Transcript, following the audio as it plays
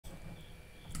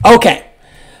Okay,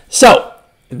 so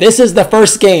this is the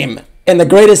first game in the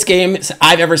greatest games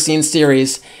I've ever seen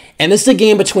series, and this is a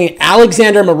game between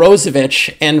Alexander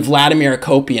Morozevich and Vladimir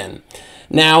Akopian.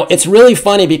 Now, it's really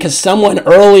funny because someone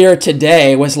earlier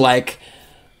today was like,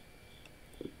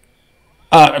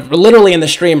 literally in the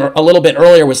stream a little bit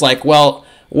earlier was like, well,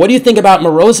 what do you think about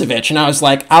Morozevich? And I was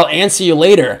like, I'll answer you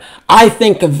later. I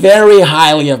think very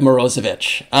highly of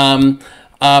Morozevich.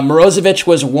 Morozevich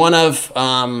was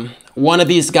one of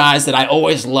these guys that I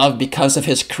always loved because of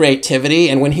his creativity.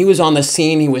 And when he was on the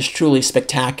scene, he was truly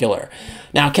spectacular.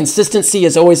 Now, consistency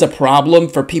is always a problem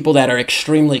for people that are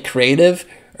extremely creative,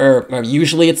 or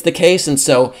usually it's the case. And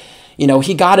so, you know,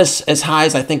 he got as high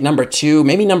as, I think, number 2,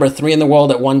 maybe number 3 in the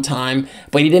world at one time,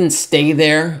 but he didn't stay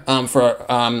there for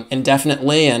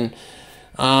indefinitely. And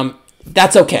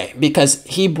that's okay, because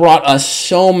he brought us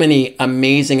so many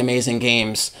amazing, amazing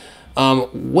games.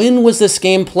 When was this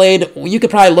game played? You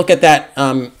could probably look at that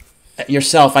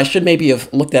yourself. I should maybe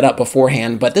have looked that up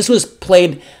beforehand, but this was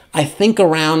played, I think,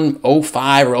 around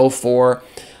 05 or 04,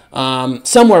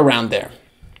 somewhere around there.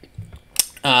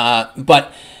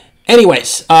 But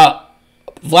anyways,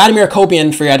 Vladimir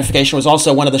Akopian, for your edification, was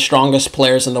also one of the strongest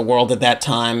players in the world at that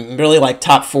time. Really like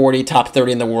top 40, top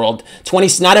 30 in the world.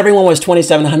 Not everyone was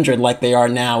 2,700 like they are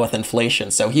now with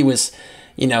inflation. So he was,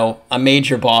 you know, a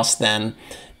major boss then.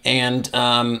 And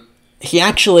he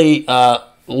actually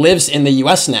lives in the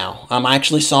U.S. now. I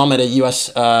actually saw him at a U.S.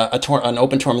 An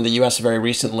open tournament in the U.S. very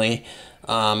recently.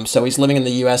 So he's living in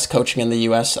the U.S., coaching in the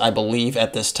U.S., I believe,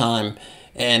 at this time.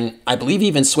 And I believe he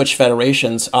even switched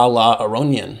federations a la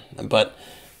Aronian. But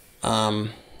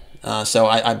so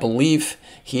I believe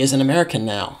he is an American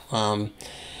now.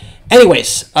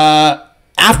 Anyways,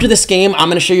 after this game, I'm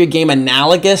going to show you a game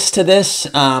analogous to this,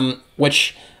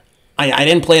 which I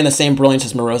didn't play in the same brilliance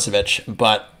as Morozevich,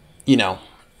 but, you know,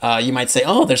 you might say,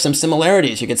 oh, there's some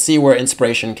similarities. You can see where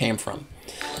inspiration came from.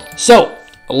 So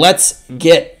let's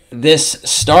get this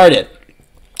started.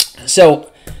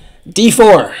 So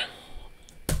d4,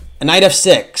 knight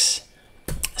f6,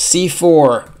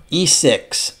 c4,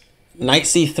 e6, knight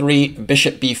c3,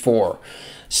 bishop b4.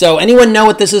 So anyone know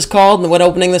what this is called, what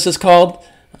opening this is called?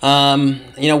 You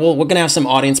know, we're going to have some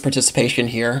audience participation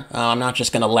here. I'm not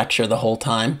just going to lecture the whole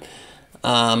time.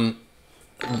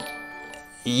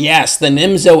 Yes, the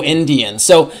Nimzo Indian.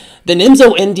 So the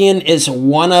Nimzo Indian is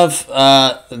one of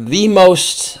the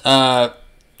most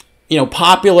you know,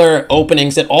 popular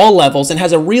openings at all levels, and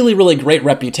has a really, really great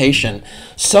reputation.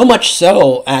 So much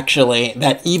so, actually,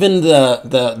 that even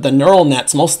the neural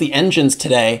nets, most of the engines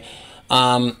today,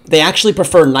 they actually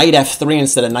prefer knight f3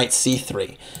 instead of knight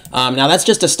c3. Now, that's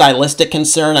just a stylistic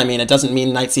concern. I mean, it doesn't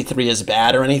mean knight c3 is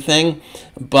bad or anything,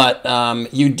 but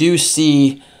you do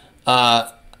see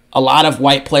a lot of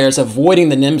white players avoiding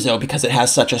the Nimzo because it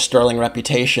has such a sterling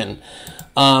reputation.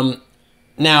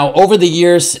 Now, over the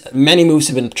years, many moves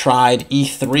have been tried.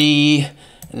 E3,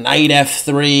 knight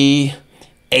f3,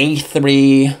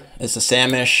 a3 is the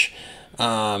Samish,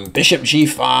 bishop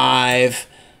g5,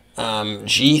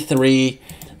 g3.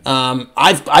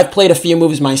 I've played a few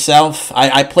moves myself.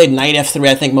 I played knight f3,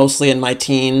 I think, mostly in my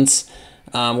teens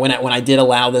when I did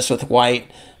allow this with white.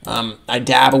 I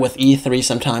dabble with e3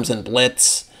 sometimes in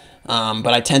blitz. But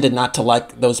I tended not to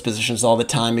like those positions all the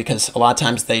time because a lot of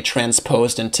times they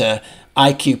transposed into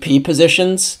IQP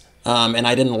positions, and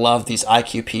I didn't love these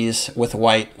IQPs with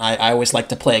white. I always like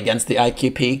to play against the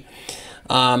IQP.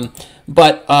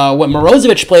 But what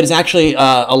Morozevich played is actually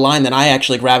a line that I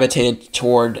actually gravitated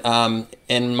toward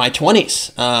in my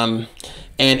 20s, and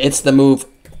it's the move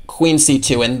Queen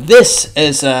C2, and this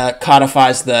is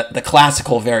codifies the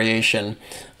classical variation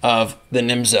of the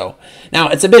Nimzo. Now,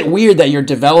 it's a bit weird that you're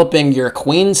developing your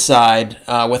queen side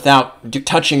without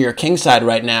touching your king side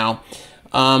right now.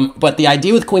 But the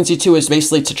idea with Queen C2 is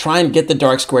basically to try and get the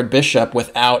dark squared bishop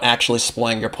without actually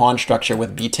spoiling your pawn structure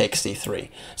with b takes c3.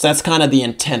 So that's kind of the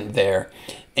intent there.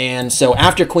 And so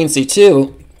after Queen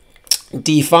C2,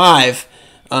 d5,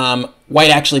 white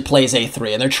actually plays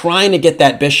a3. And they're trying to get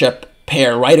that bishop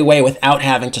pair right away without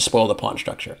having to spoil the pawn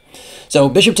structure. So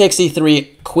bishop takes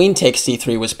c3, queen takes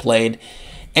c3 was played.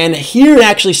 And here it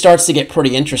actually starts to get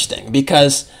pretty interesting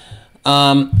because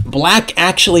black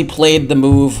actually played the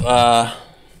move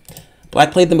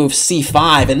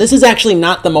c5, and this is actually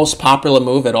not the most popular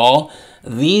move at all.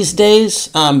 These days,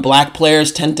 black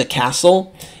players tend to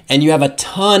castle, and you have a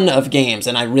ton of games,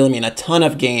 and I really mean a ton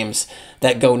of games,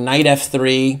 that go knight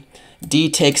f3, d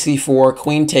takes c4,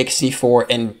 queen takes c4,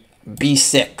 and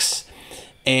b6.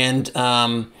 And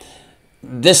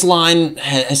this line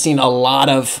has seen a lot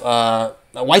of...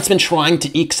 White's been trying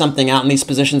to eke something out in these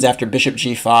positions after bishop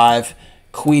g5,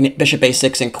 queen, bishop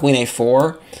a6 and queen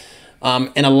a4.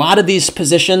 In a lot of these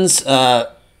positions,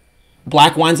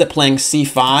 black winds up playing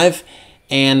c5,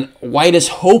 and white is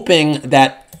hoping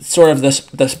that sort of the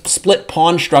split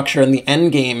pawn structure in the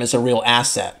endgame is a real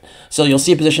asset. So you'll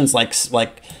see positions like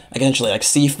eventually like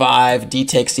c5, d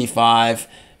takes c5,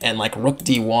 and like rook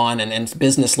d1, and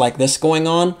business like this going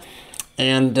on.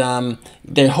 And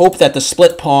they hope that the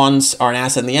split pawns are an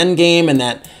asset in the endgame, and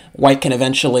that white can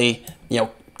eventually,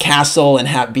 castle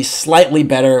and be slightly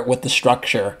better with the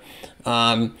structure.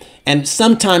 And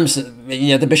sometimes,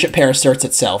 the bishop pair asserts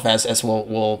itself, as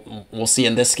we'll see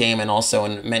in this game and also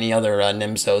in many other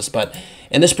Nimzos. But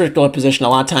in this particular position, a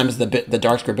lot of times the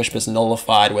dark square bishop is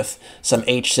nullified with some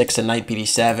h6 and knight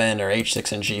bd7 or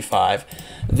h6 and g5.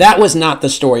 That was not the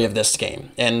story of this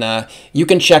game. And you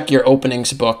can check your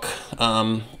openings book.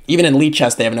 Even in Lead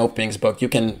Chess, they have an openings book. You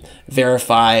can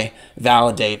verify,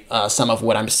 validate some of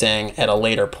what I'm saying at a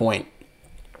later point.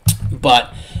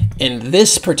 But in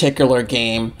this particular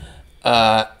game,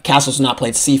 castle's not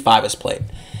played, c5 is played.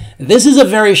 This is a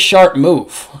very sharp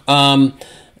move.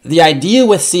 The idea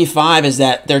with c5 is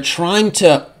that they're trying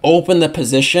to open the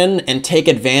position and take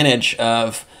advantage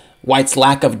of white's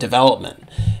lack of development.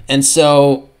 And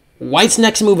so white's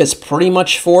next move is pretty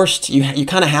much forced. You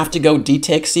kind of have to go d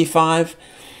takes c5,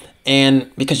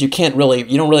 and because you don't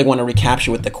really want to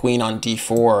recapture with the queen on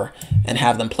d4 and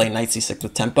have them play knight c6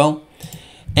 with tempo.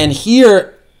 And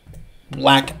here,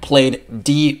 black played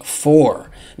d4.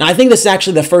 Now, I think this is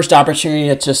actually the first opportunity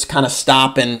to just kind of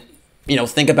stop and,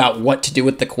 think about what to do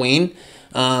with the queen,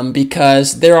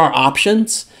 because there are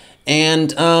options,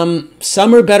 and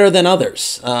some are better than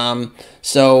others.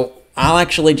 So I'll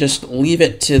actually just leave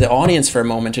it to the audience for a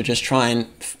moment to just try and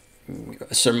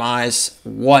surmise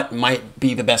what might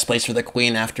be the best place for the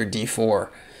queen after d4.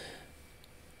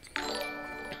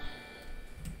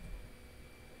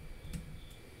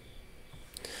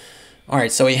 All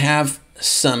right, so we have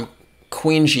some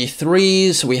queen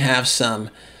g3s, we have some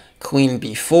queen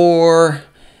b4,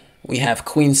 we have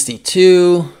queen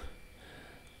c2,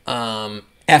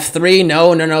 f3,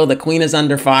 no, the queen is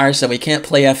under fire, so we can't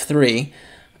play f3.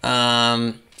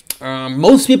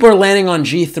 Most people are landing on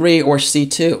g3 or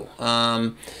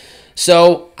c2.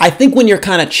 So I think when you're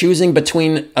kind of choosing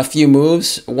between a few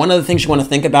moves, one of the things you want to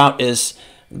think about is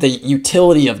the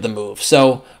utility of the move,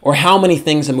 or how many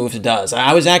things a move does.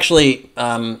 I was actually,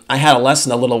 I had a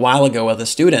lesson a little while ago with a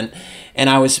student, and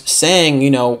I was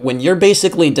saying, when you're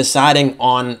basically deciding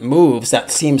on moves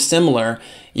that seem similar,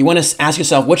 you want to ask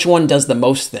yourself which one does the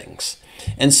most things.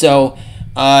 And so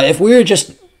if we were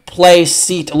just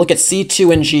look at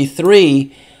c2 and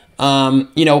g3,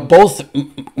 both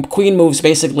queen moves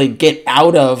basically get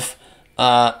out of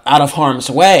harm's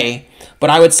way, but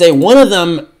I would say one of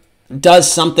them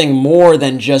does something more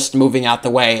than just moving out the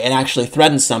way and actually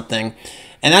threatens something.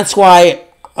 And that's why,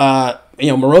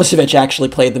 Morozevich actually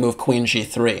played the move queen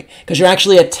g3, because you're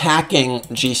actually attacking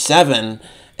g7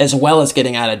 as well as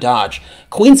getting out of dodge.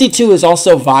 Queen c2 is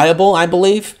also viable, I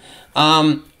believe.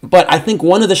 But I think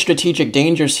one of the strategic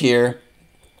dangers here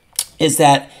is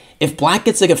that if black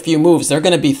gets like a few moves, they're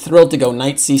going to be thrilled to go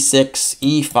knight c6,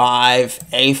 e5,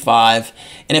 a5.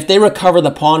 And if they recover the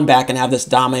pawn back and have this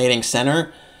dominating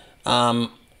center,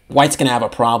 white's going to have a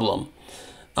problem.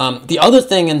 The other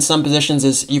thing in some positions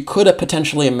is you could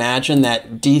potentially imagine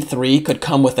that d3 could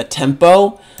come with a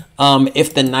tempo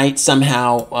if the knight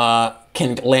somehow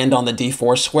can land on the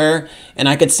d4 square. And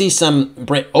I could see some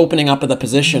opening up of the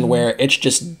position where it's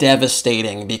just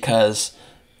devastating because,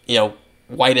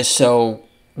 white is so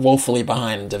woefully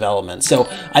behind in development. So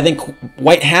I think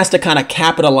white has to kind of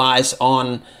capitalize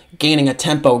on gaining a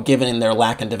tempo given their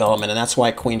lack in development, and that's why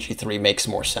queen g3 makes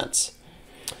more sense.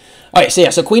 All right,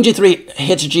 so queen g3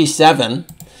 hits g7,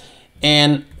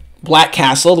 and black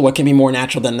castled. What can be more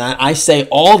natural than that? I say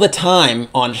all the time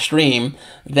on stream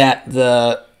that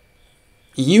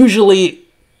usually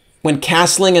when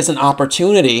castling is an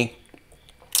opportunity,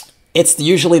 it's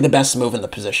usually the best move in the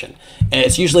position. And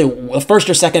it's usually the first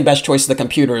or second best choice of the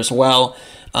computer as well.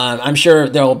 I'm sure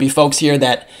there will be folks here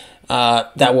that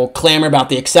will clamor about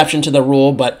the exception to the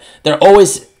rule, but there are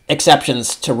always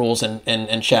exceptions to rules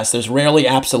in chess. There's rarely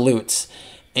absolutes,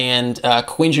 and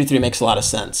queen g3 makes a lot of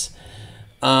sense.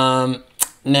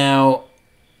 Now,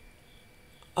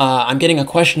 I'm getting a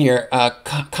question here.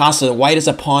 Casa, white is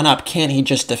a pawn up. Can't he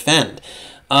just defend?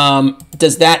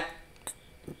 Does that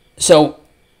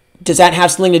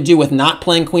have something to do with not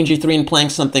playing queen g3 and playing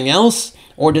something else,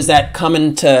 or does that come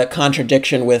into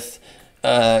contradiction with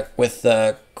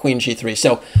queen g3?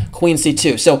 So queen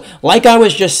c2. So like I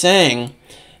was just saying,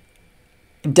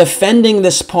 defending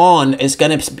this pawn is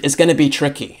gonna be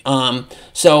tricky.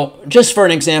 So just for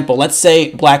an example, let's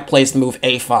say black plays the move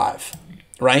a5,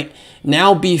 right?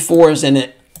 Now b4 is in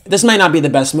it. This might not be the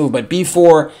best move, but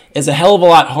b4 is a hell of a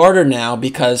lot harder now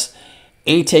because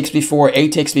a takes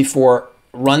b4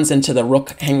 runs into the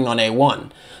rook hanging on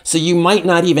a1. So you might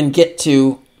not even get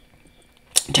to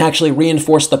actually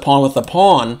reinforce the pawn with the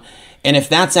pawn. And if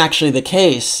that's actually the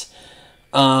case,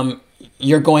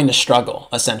 you're going to struggle,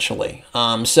 essentially.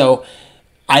 So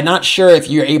I'm not sure if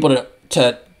you're able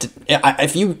to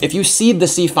if you cede the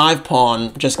c5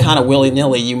 pawn just kind of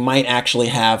willy-nilly, you might actually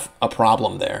have a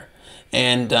problem there.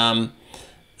 And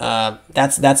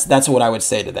that's what I would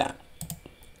say to that.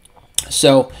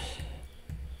 So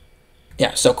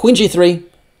yeah, so queen g3,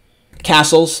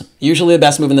 castles, usually the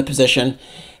best move in the position.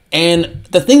 And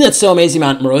the thing that's so amazing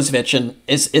about Morozevich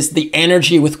is the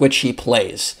energy with which he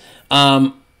plays.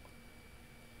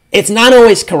 It's not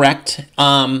always correct,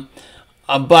 but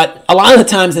a lot of the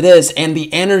times it is, and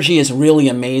the energy is really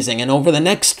amazing. And over the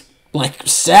next, like,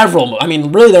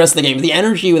 really the rest of the game, the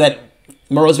energy that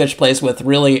Morozevich plays with,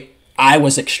 really, I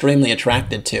was extremely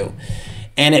attracted to.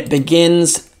 And it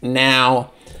begins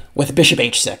now with bishop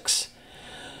h6.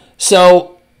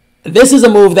 So this is a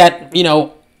move that,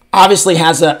 obviously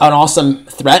has an awesome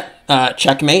threat,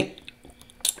 checkmate,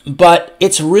 but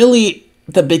it's really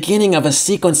the beginning of a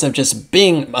sequence of just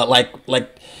being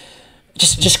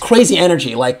just crazy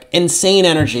energy, like insane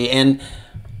energy. And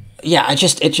yeah,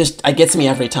 it gets me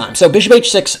every time. So bishop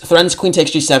h6 threatens queen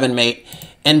takes g7 mate,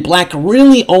 and black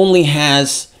really only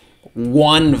has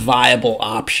one viable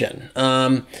option.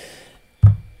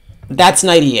 That's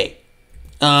knight e8.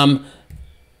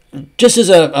 Just as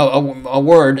a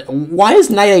word, why is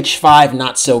knight h5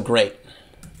 not so great?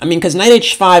 I mean, because knight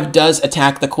h5 does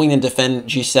attack the queen and defend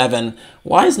g7.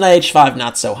 Why is knight h5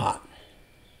 not so hot?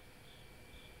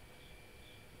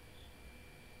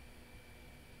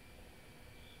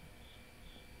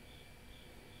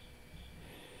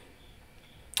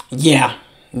 Yeah.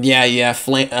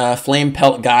 Flame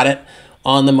Pelt got it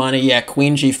on the money. Yeah,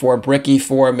 queen g4, brick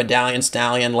e4, medallion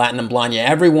stallion, Latin blonde. Yeah,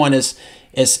 everyone is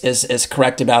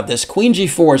correct about this. Queen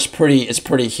g4 is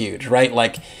pretty huge, right?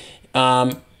 Like,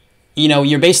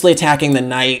 you're basically attacking the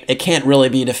knight. It can't really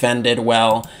be defended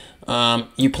well.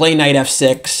 You play knight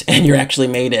f6, and you're actually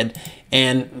mated,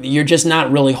 and you're just not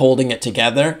really holding it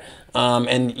together.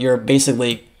 And you're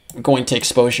basically going to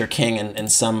expose your king in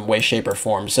some way, shape, or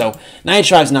form. So knight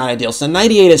h5 is not ideal. So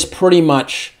knight e8 is pretty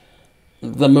much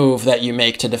the move that you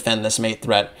make to defend this mate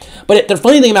threat. But the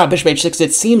funny thing about bishop h6,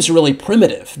 it seems really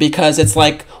primitive, because it's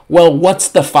like, well, what's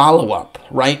the follow-up,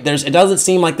 right? It doesn't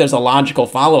seem like there's a logical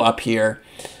follow-up here.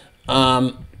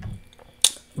 But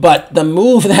the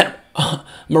move that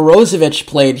Morozevich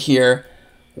played here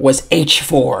was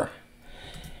h4.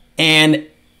 And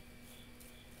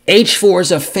h4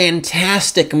 is a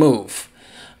fantastic move.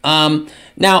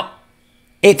 Now,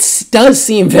 it does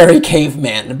seem very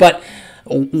caveman, but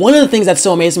one of the things that's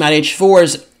so amazing about h4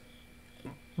 is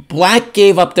black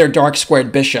gave up their dark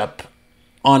squared bishop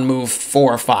on move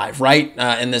 4 or 5, right?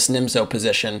 In this Nimzo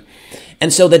position.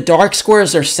 And so the dark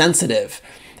squares are sensitive.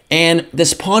 And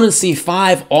this pawn in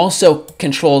c5 also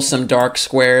controls some dark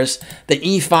squares. The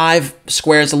e5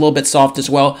 square is a little bit soft as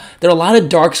well. There are a lot of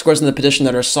dark squares in the position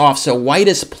that are soft, so white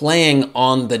is playing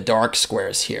on the dark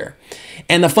squares here.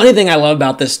 And the funny thing I love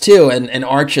about this too, and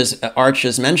Arch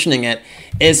is mentioning it,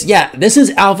 is, yeah, this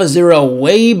is AlphaZero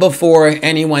way before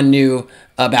anyone knew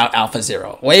about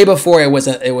AlphaZero. Way before it was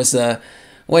a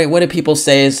wait, what do people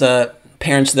say as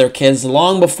parents to their kids?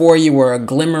 Long before you were a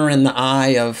glimmer in the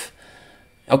eye of...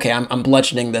 Okay, I'm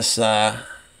bludgeoning this, that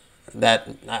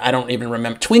I don't even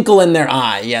remember. Twinkle in their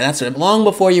eye. Yeah, that's it. Long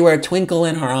before you were a twinkle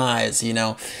in her eyes,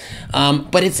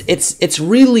 But it's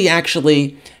really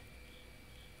actually,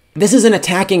 this is an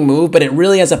attacking move, but it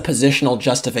really has a positional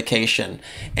justification.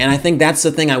 And I think that's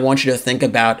the thing I want you to think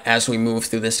about as we move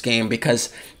through this game,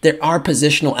 because there are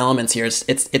positional elements here.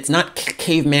 It's not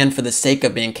caveman for the sake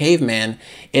of being caveman.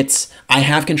 It's, I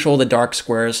have control of the dark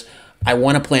squares. I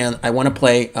want to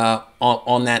play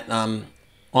on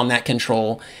that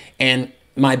control, and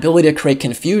my ability to create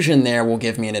confusion there will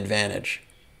give me an advantage.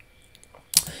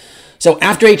 So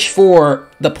after h4,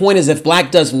 the point is, if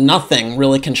black does nothing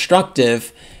really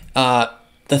constructive, the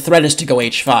threat is to go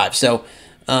h5. So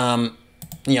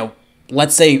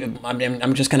let's say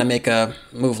I'm just going to make a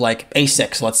move like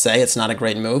a6. Let's say it's not a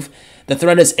great move. The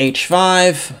threat is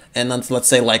h5, and let's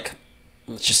say, like,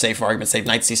 let's just say for argument's sake,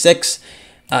 knight c6.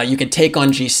 You could take on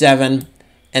g7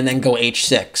 and then go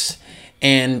h6.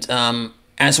 And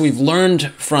as we've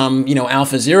learned from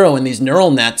AlphaZero and these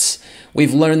neural nets,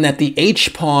 we've learned that the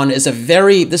H pawn is a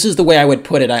very, this is the way I would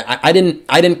put it. I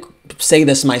didn't say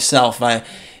this myself.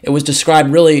 It was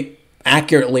described really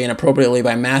accurately and appropriately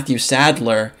by Matthew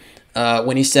Sadler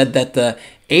when he said that the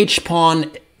H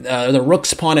pawn, the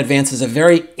rook's pawn advance is a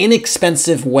very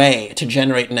inexpensive way to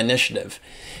generate an initiative.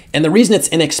 And the reason it's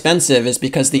inexpensive is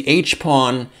because the H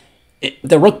pawn,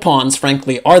 the rook pawns,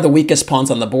 frankly, are the weakest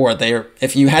pawns on the board.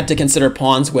 If you had to consider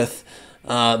pawns with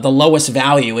the lowest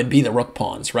value, it'd be the rook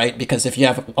pawns, right? Because if you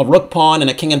have a rook pawn and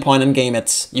a king and pawn in game,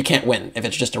 you can't win if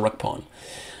it's just a rook pawn.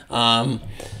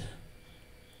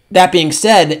 That being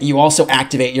said, you also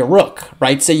activate your rook,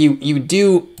 right? So you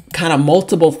do kind of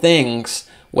multiple things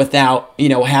without,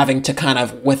 having to kind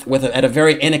of, at a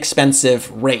very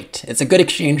inexpensive rate. It's a good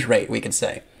exchange rate, we could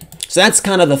say. So that's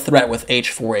kind of the threat with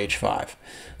h4, h5.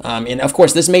 And of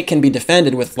course, this mate can be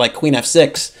defended with like queen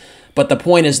f6, but the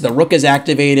point is the rook is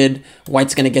activated,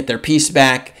 white's going to get their piece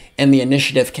back, and the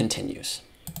initiative continues.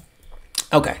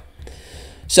 Okay,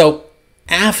 so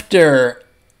after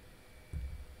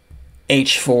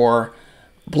h4,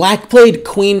 black played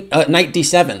knight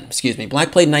d7, excuse me,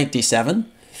 black played knight d7.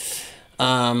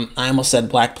 I almost said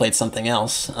black played something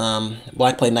else.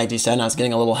 Black played knight d7, I was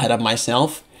getting a little ahead of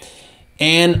myself.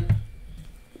 And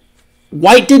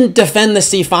white didn't defend the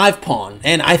c5 pawn,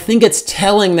 and I think it's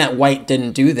telling that white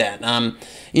didn't do that.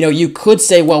 You could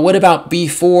say, well, what about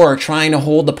b4, trying to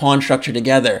hold the pawn structure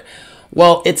together?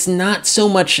 Well, it's not so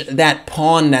much that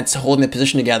pawn that's holding the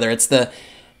position together. It's the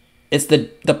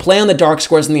play on the dark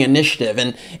squares and the initiative.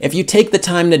 And if you take the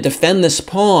time to defend this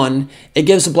pawn, it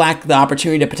gives black the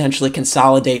opportunity to potentially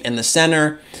consolidate in the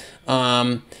center.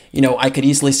 I could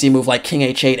easily see a move like king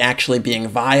h8 actually being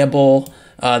viable.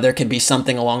 There could be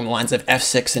something along the lines of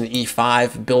f6 and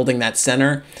e5 building that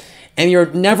center. And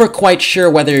you're never quite sure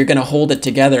whether you're going to hold it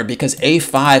together because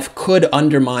a5 could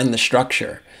undermine the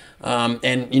structure.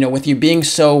 With you being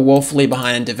so woefully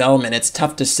behind in development, it's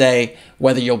tough to say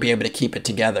whether you'll be able to keep it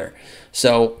together.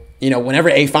 So,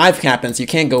 whenever a5 happens, you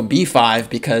can't go b5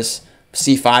 because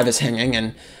c5 is hanging,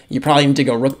 and you probably need to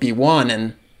go rook b1.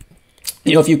 And,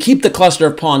 if you keep the cluster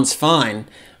of pawns, fine,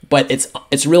 but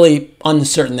it's really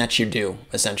uncertain that you do,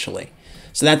 essentially.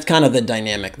 So that's kind of the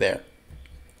dynamic there.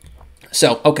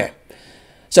 So, okay.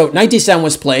 So knight d7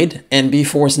 was played, and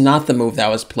b4 is not the move that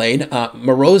was played.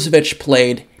 Morozevich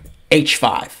played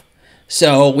h5.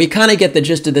 So we kind of get the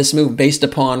gist of this move based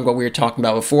upon what we were talking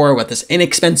about before with this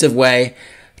inexpensive way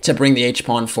to bring the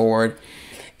h-pawn forward.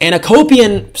 And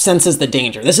Akopian senses the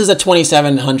danger. This is a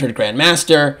 2700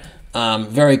 Grandmaster,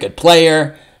 very good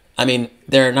player. I mean,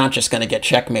 they're not just going to get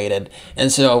checkmated. And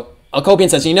so Akopian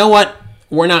says, you know what?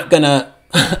 We're not going to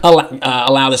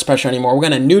allow this pressure anymore. We're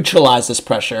going to neutralize this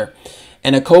pressure.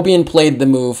 And Akopian played the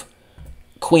move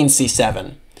queen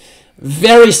c7.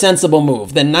 Very sensible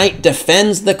move. The knight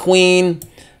defends the queen.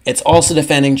 It's also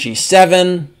defending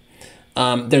g7.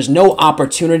 There's no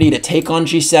opportunity to take on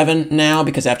g7 now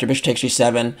because after bishop takes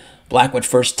g7, black would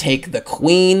first take the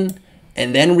queen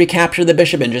and then recapture the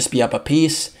bishop and just be up a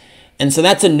piece. And so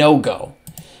that's a no-go.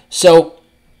 So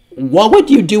what would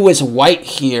you do as white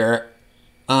here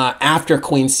after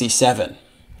queen c7?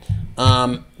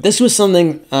 This was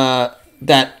something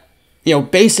that,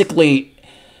 basically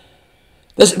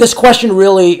this question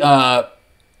really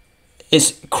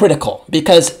is critical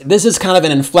because this is kind of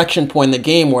an inflection point in the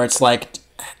game where it's like,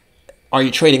 are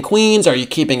you trading queens? Are you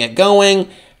keeping it going?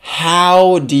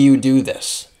 How do you do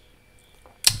this?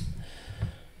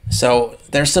 So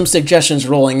there's some suggestions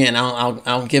rolling in.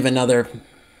 I'll give another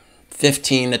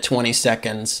 15 to 20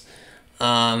 seconds.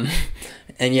 And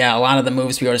yeah, a lot of the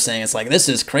moves people are saying, it's like, this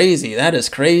is crazy. That is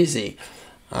crazy.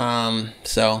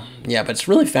 So yeah, but it's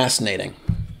really fascinating.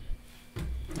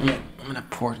 I'm gonna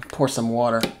pour some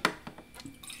water.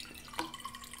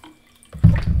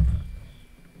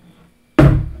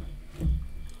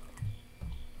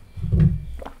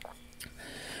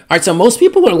 All right, so most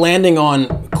people are landing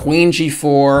on queen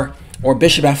g4 or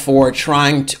bishop f4,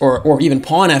 trying to, or even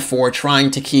pawn f4, trying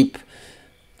to keep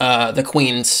the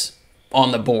queens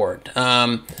on the board.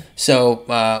 Okay,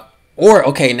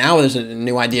 now there's a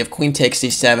new idea of queen takes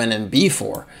c7 and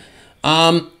b4.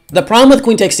 The problem with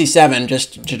queen takes c7,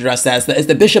 just to address that, is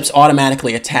the bishop's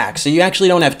automatically attacked. So you actually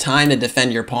don't have time to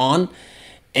defend your pawn.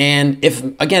 And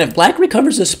if black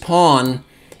recovers this pawn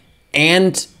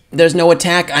and there's no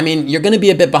attack, I mean, you're going to be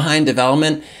a bit behind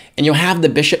development, and you'll have the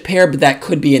bishop pair, but that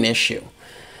could be an issue.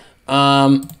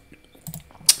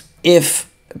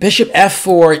 If bishop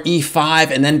f4,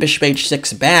 e5, and then bishop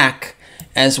h6 back,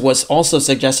 as was also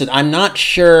suggested, I'm not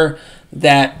sure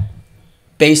that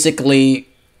basically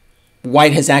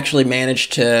white has actually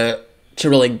managed to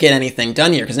really get anything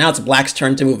done here, because now it's black's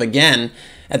turn to move again,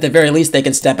 at the very least, they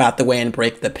can step out the way and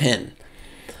break the pin.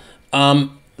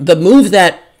 The move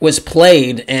that was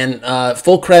played, and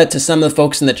full credit to some of the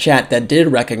folks in the chat that did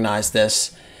recognize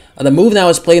this, the move that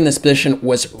was played in this position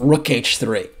was Rook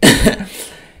H3.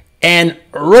 And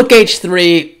Rook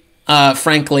H3,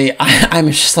 frankly, I'm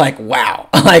just like, wow.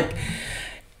 Like,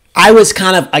 I was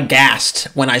kind of aghast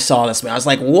when I saw this. I was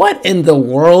like, what in the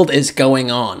world is going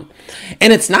on?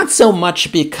 And it's not so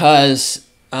much because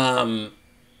the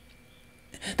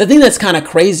thing that's kind of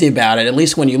crazy about it, at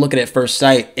least when you look at it first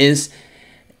sight, is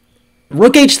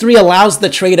Rook H3 allows the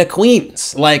trade of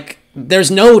queens. Like,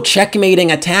 there's no checkmating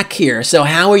attack here. So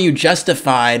how are you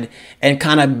justified in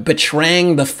kind of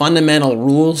betraying the fundamental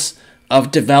rules of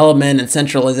development and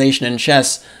centralization in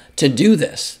chess to do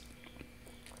this?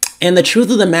 And the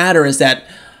truth of the matter is that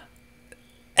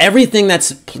everything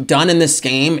that's done in this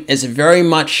game is very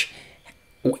much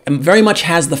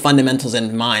has the fundamentals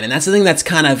in mind. And that's the thing that's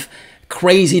kind of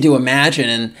crazy to imagine,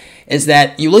 and is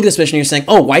that you look at this position and you're saying,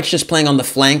 oh, white's just playing on the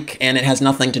flank and it has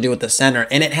nothing to do with the center.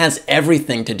 And it has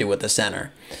everything to do with the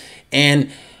center.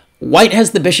 And white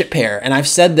has the bishop pair. And I've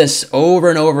said this over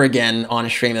and over again on a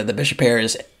stream that the bishop pair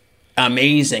is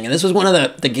amazing. And this was one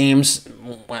of the games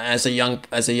as a young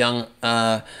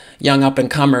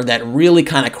up-and-comer that really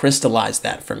kind of crystallized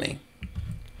that for me.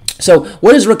 So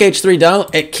what does Rook H3 do?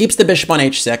 It keeps the bishop on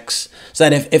H6, so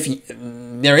that if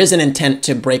there is an intent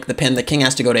to break the pin, the king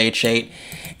has to go to H8.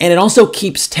 And it also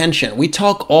keeps tension. We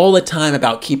talk all the time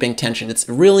about keeping tension. It's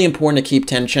really important to keep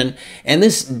tension, and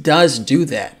this does do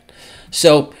that.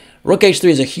 So Rook H3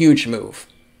 is a huge move.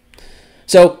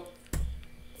 So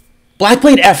black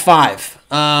played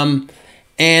F5,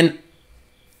 and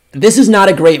this is not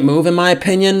a great move in my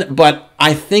opinion, but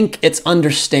I think it's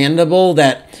understandable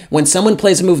that when someone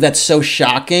plays a move that's so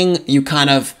shocking, you kind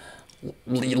of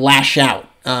lash out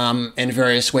in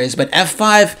various ways. But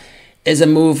F5 is a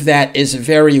move that is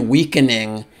very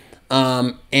weakening,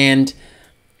 and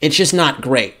it's just not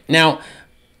great. Now,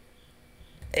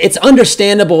 it's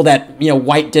understandable that, you know,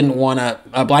 black didn't want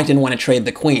to trade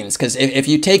the queens, because if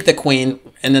you take the queen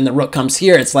and then the rook comes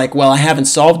here, it's like, well, I haven't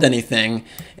solved anything,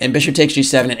 and bishop takes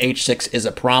g7 and h6 is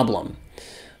a problem.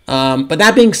 But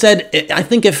that being said, I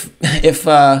think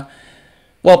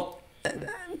well,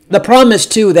 the problem is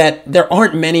too that there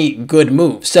aren't many good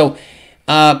moves. So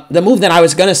the move that I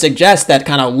was going to suggest that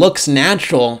kind of looks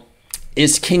natural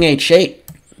is king h8,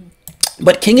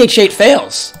 but king h8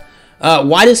 fails.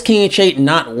 Why does king h8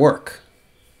 not work?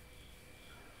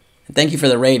 Thank you for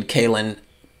the raid, Kaylin,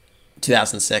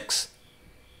 2006.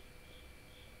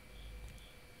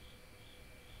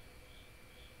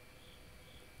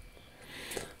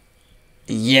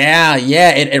 Yeah,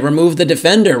 it removed the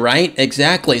defender, right?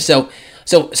 Exactly. So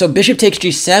bishop takes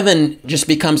g7 just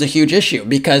becomes a huge issue,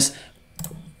 because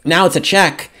now it's a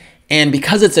check, and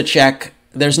because it's a check,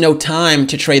 there's no time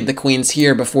to trade the queens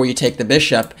here before you take the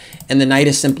bishop, and the knight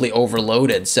is simply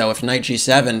overloaded. So if knight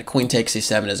g7, queen takes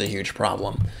c7 is a huge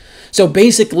problem. So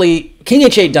basically, king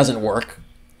h8 doesn't work.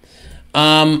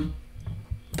 Playing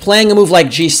a move like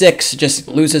g6 just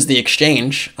loses the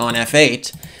exchange on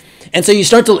f8. And so you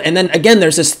start to, and then again,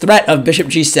 there's this threat of bishop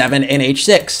g7 and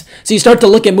h6. So you start to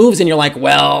look at moves and you're like,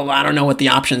 well, I don't know what the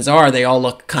options are. They all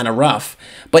look kind of rough.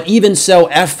 But even so,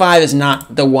 f5 is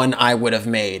not the one I would have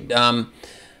made. Now,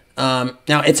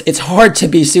 it's hard to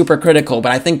be super critical,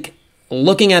 but I think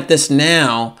looking at this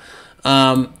now,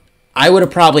 I would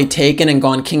have probably taken and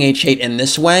gone king h8 in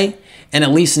this way. And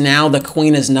at least now the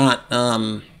queen is not,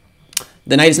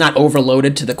 the knight is not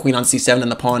overloaded to the queen on c7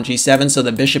 and the pawn on g7, so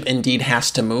the bishop indeed has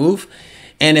to move.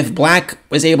 And if black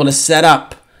was able to set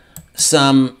up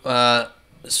some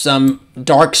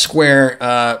dark square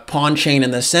pawn chain in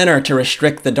the center to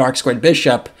restrict the dark squared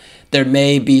bishop, there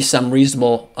may be some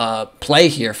reasonable play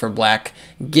here for black,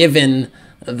 given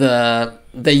the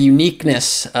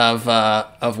uniqueness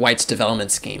of white's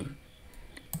development scheme.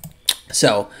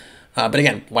 So, but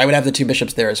again, white would have the two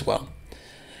bishops there as well.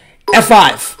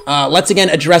 f5. Let's again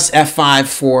address f5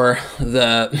 for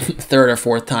the third or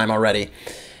fourth time already.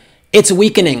 It's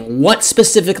weakening. What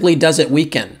specifically does it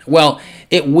weaken? Well,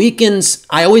 it weakens,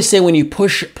 I always say when you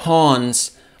push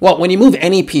pawns, well, when you move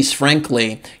any piece,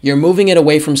 frankly, you're moving it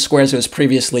away from squares it was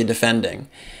previously defending.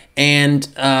 And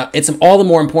it's all the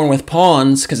more important with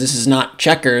pawns because this is not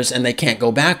checkers and they can't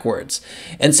go backwards.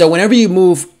 And so whenever you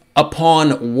move a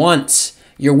pawn once,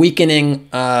 you're weakening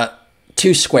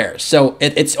two squares. So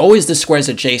it's always the squares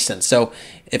adjacent. So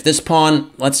if this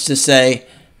pawn, let's just say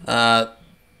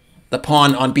the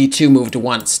pawn on b2 moved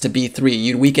once to b3,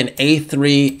 you'd weaken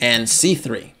a3 and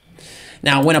c3.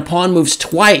 Now, when a pawn moves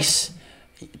twice,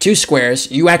 two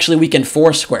squares, you actually weaken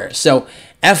four squares. So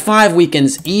F5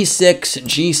 weakens E6,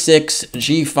 G6,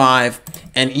 G5,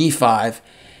 and E5.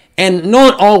 And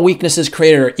not all weaknesses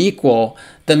created are equal.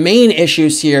 The main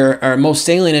issues here, or most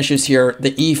salient issues here,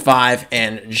 the E5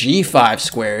 and G5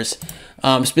 squares,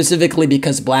 specifically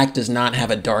because black does not have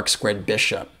a dark squared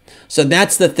bishop. So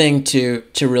that's the thing to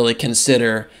really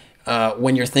consider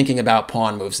when you're thinking about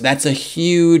pawn moves. That's a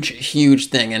huge, huge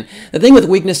thing. And the thing with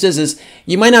weaknesses is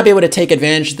you might not be able to take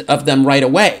advantage of them right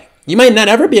away. You might not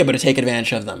ever be able to take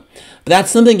advantage of them. But that's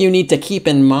something you need to keep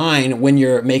in mind when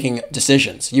you're making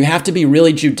decisions. You have to be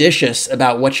really judicious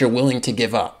about what you're willing to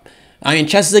give up. I mean,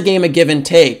 chess is a game of give and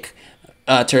take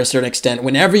to a certain extent.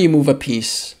 Whenever you move a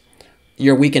piece,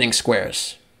 you're weakening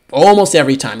squares. Almost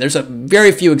every time. There's a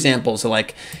very few examples.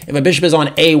 Like if a bishop is on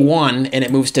A1 and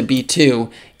it moves to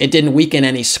B2, it didn't weaken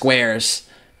any squares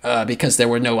because there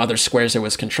were no other squares it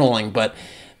was controlling. But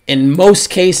in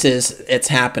most cases, it's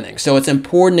happening. So it's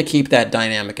important to keep that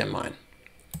dynamic in mind.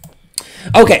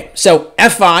 Okay, so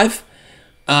F5,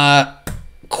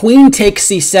 Queen takes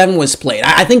C7 was played.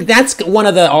 I think that's one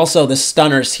of also the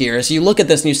stunners here. As you look at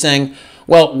this and you're saying,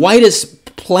 well, white is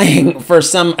playing for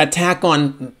some attack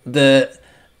on the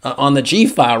G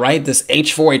file, right? This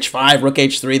H4, H5, Rook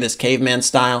H3, this caveman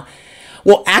style.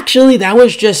 Well, actually, that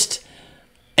was just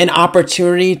an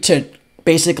opportunity to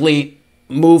basically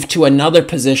move to another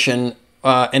position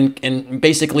and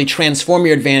basically transform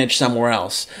your advantage somewhere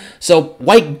else. So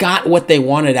white got what they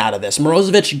wanted out of this.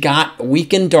 Morozevich got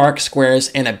weakened dark squares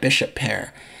and a bishop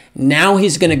pair. Now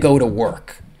he's going to go to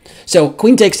work. So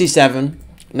queen takes C7,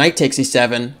 knight takes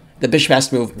C7, the bishop has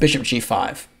to move, bishop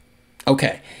G5.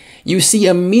 Okay. You see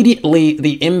immediately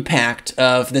the impact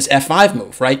of this F5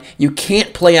 move, right? You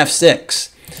can't play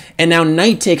F6. And now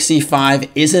knight takes C5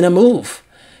 isn't a move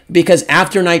because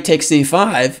after knight takes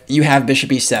C5, you have bishop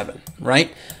E7,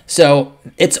 right? So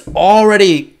it's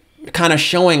already kind of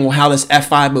showing how this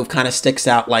F5 move kind of sticks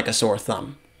out like a sore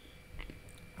thumb.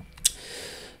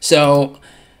 So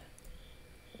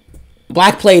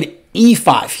black played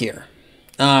E5 here,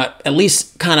 at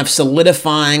least kind of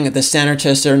solidifying the center to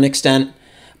a certain extent.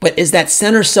 But is that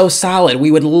center so solid?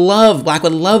 Black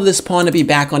would love this pawn to be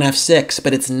back on F6,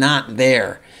 but it's not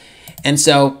there. And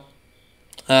so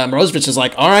Morozevich is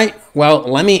like, all right, well,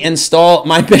 let me install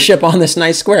my bishop on this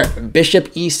nice square. Bishop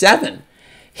E7,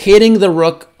 hitting the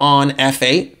rook on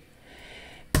F8.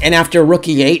 And after rook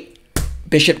E8,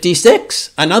 bishop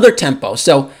D6, another tempo.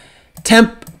 So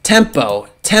tempo,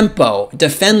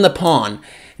 defend the pawn.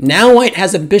 Now white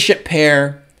has a bishop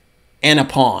pair and a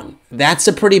pawn. That's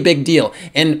a pretty big deal.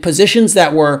 In positions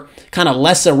that were kind of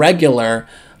less irregular,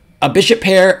 a bishop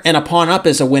pair and a pawn up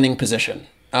is a winning position,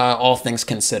 all things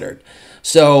considered.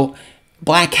 So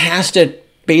black has to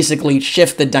basically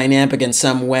shift the dynamic in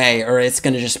some way or it's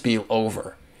going to just be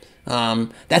over.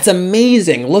 That's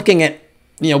amazing looking at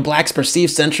black's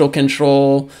perceived central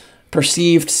control,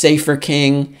 perceived safer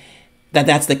king,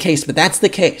 that's the case, but that's the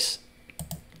case.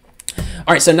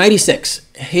 All right, so knight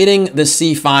E6, hitting the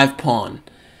C5 pawn.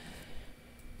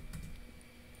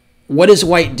 What does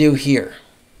white do here?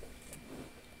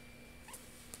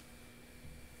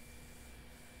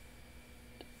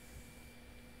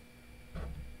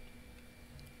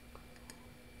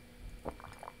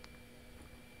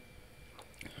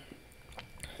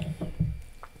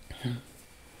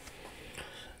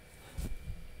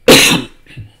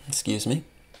 Excuse me.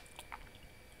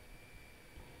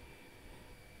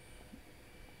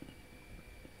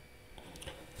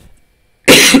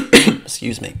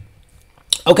 Excuse me.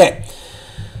 Okay,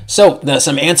 so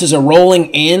some answers are rolling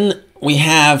in. We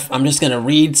have, I'm just going to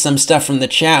read some stuff from the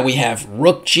chat. We have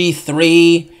rook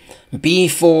G3,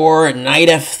 B4, knight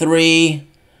F3,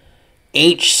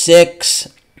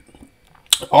 H6,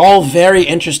 all very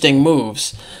interesting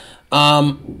moves.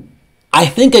 I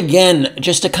think, again,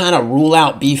 just to kind of rule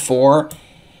out B4,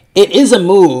 it is a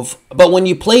move, but when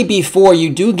you play B4, you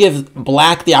do give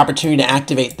black the opportunity to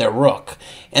activate their rook.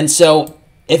 And so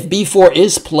if B4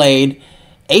 is played,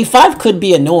 A5 could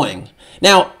be annoying.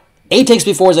 Now, A takes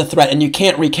B4 is a threat, and you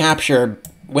can't recapture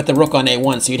with the rook on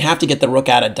A1, so you'd have to get the rook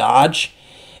out of dodge.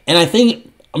 And I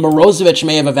think Morozevich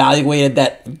may have evaluated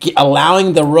that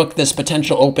allowing the rook this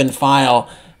potential open file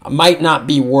might not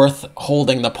be worth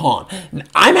holding the pawn.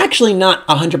 I'm actually not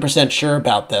 100% sure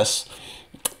about this.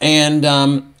 And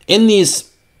in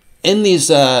these games,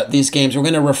 we're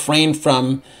going to refrain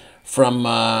from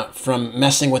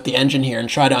messing with the engine here and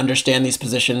try to understand these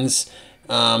positions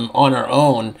on our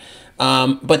own.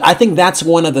 But I think that's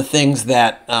one of the things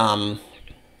that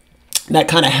that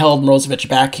kind of held Morozevich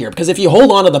back here. Because if you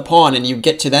hold on to the pawn and you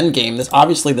get to the endgame,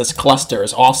 obviously this cluster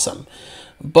is awesome.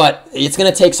 But it's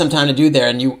going to take some time to do there,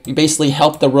 and you basically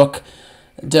help the rook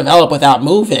develop without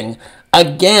moving.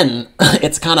 Again,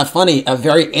 it's kind of funny, a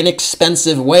very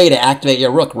inexpensive way to activate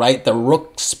your rook, right? The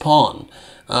rook's pawn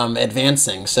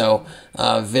advancing. So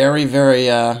very, very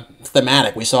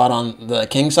thematic. We saw it on the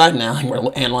king side, now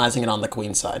we're analyzing it on the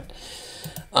queen side.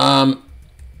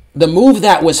 The move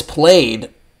that was played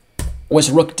was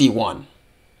rook d1.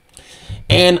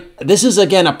 And this is,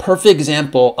 again, a perfect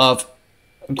example of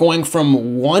going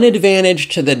from one advantage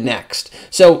to the next.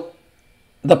 So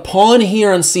the pawn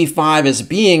here on c5 is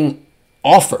being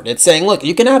offered. It's saying, look,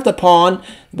 you can have the pawn.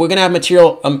 We're going to have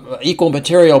material, equal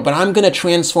material, but I'm going to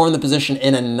transform the position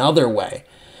in another way.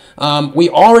 We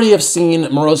already have seen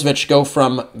Morozevich go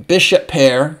from bishop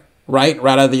pair, right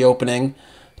out of the opening,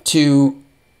 to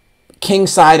king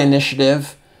side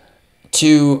initiative,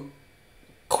 to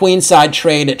queen side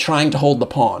trade at trying to hold the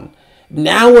pawn.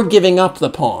 Now we're giving up the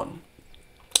pawn.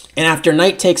 And after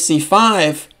knight takes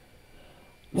c5,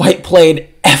 white played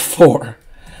f4.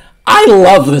 I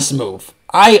love this move.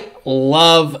 I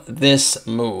love this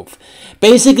move.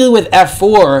 Basically with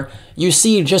f4, you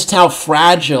see just how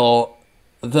fragile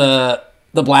the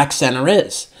black center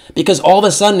is, because all of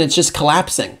a sudden it's just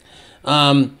collapsing.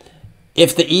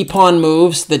 If the e-pawn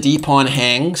moves, the d-pawn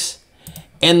hangs,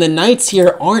 and the knights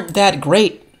here aren't that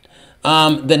great.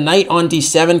 The knight on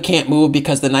d7 can't move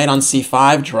because the knight on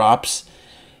c5 drops,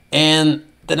 and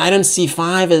the knight on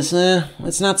c5 is,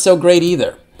 it's not so great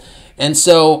either. And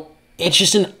so it's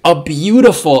just a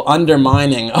beautiful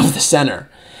undermining of the center.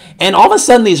 And all of a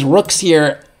sudden these rooks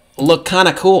here look kind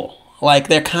of cool. Like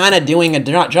they're kind of doing a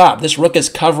job. This rook is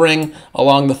covering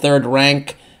along the third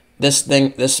rank. The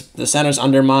center's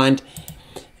undermined.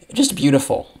 Just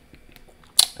beautiful.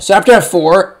 So after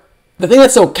f4, the thing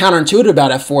that's so counterintuitive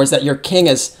about f4 is that your king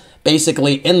is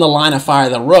basically in the line of fire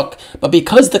of the rook. But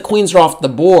because the queens are off the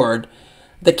board,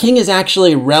 the king is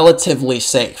actually relatively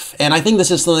safe. And I think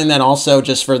this is something that also,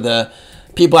 just for the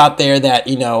people out there that,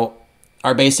 you know,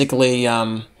 are basically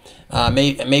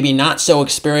maybe not so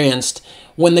experienced,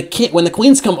 when the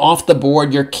queens come off the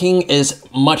board, your king is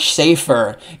much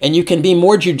safer, and you can be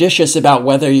more judicious about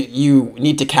whether you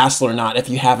need to castle or not if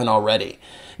you haven't already.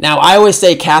 Now, I always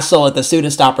say castle at the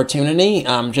soonest opportunity,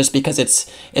 just because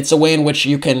it's a way in which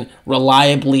you can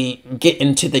reliably get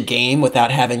into the game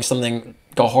without having something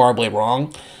go horribly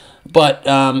wrong. But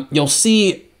you'll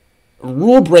see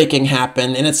rule breaking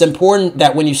happen, and it's important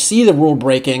that when you see the rule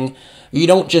breaking, you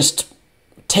don't just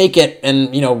take it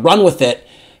and, you know, run with it.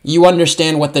 You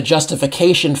understand what the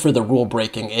justification for the rule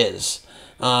breaking is.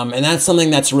 And that's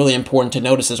something that's really important to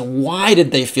notice, is why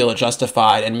did they feel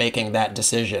justified in making that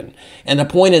decision? And the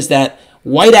point is that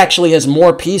white actually has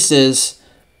more pieces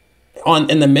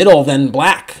in the middle than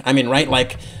black. I mean, right?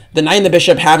 Like the knight and the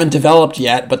bishop haven't developed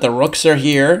yet, but the rooks are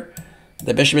here.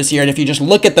 The bishop is here. And if you just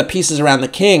look at the pieces around the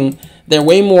king, there are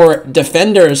way more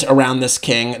defenders around this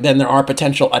king than there are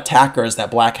potential attackers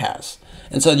that black has.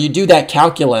 And so you do that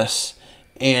calculus,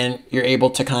 and you're able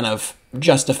to kind of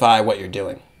justify what you're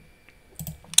doing.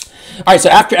 All right, so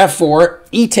after f4,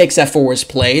 e takes f4 is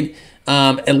played,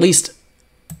 at least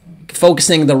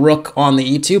focusing the rook on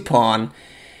the e2 pawn.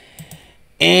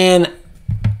 And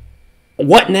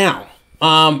what now?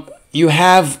 You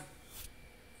have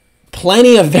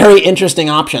plenty of very interesting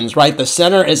options, right? The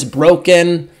center is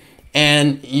broken,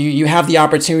 and you have the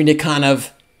opportunity to kind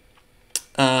of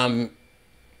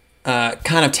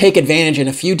take advantage in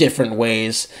a few different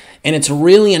ways. And it's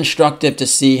really instructive to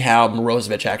see how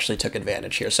Morozevich actually took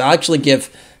advantage here. So I'll actually give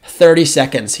 30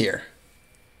 seconds here.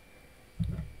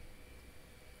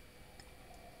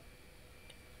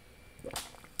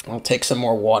 I'll take some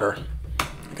more water.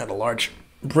 I got a large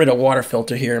Brita water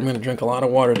filter here. I'm going to drink a lot of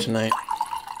water tonight.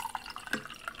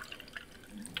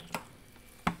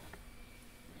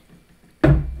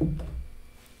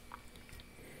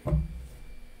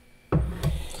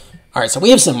 All right, so we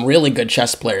have some really good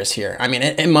chess players here. I mean,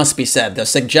 it must be said. The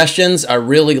suggestions are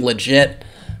really legit.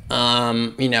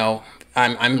 You know,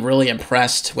 I'm really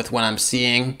impressed with what I'm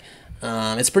seeing.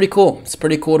 It's pretty cool. It's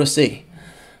pretty cool to see.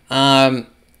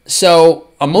 So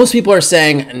most people are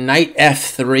saying knight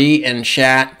f3 in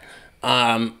chat,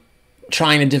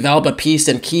 trying to develop a piece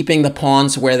and keeping the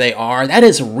pawns where they are. That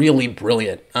is really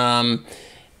brilliant. You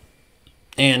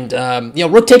know,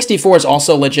 rook takes d4 is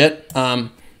also legit.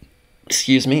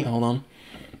 Excuse me, hold on.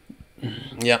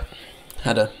 Yep,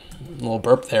 had a little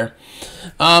burp there.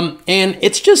 And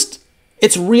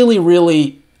it's really,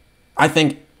 really, I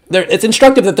think, it's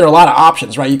instructive that there are a lot of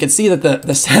options, right? You can see that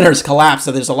the center's collapsed,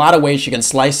 so there's a lot of ways you can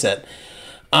slice it.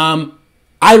 I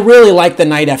really like the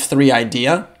knight f3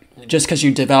 idea, just because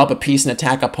you develop a piece and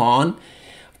attack a pawn.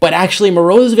 But actually,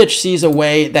 Morozevich sees a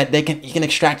way that he can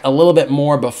extract a little bit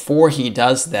more before he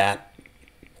does that.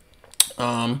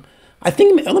 I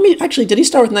think, let me, actually, did he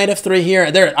start with knight f3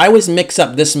 here? There, I always mix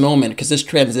up this moment because this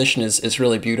transition is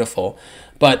really beautiful.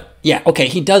 But yeah, okay,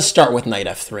 he does start with knight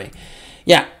f3.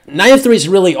 Yeah, knight f3 is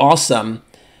really awesome.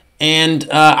 And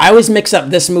I always mix up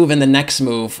this move and the next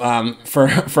move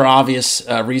for obvious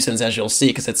reasons, as you'll see,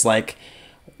 because it's like,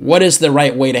 what is the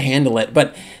right way to handle it?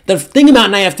 But the thing about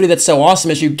knight f3 that's so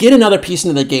awesome is you get another piece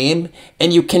into the game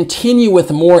and you continue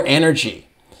with more energy.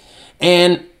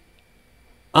 And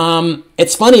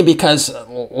it's funny because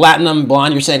Latinum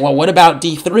Blonde, you're saying, well, what about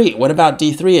d3? What about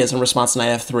d3 is in response to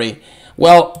knight f3?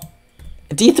 Well,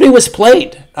 d3 was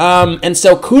played. And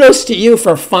so kudos to you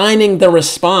for finding the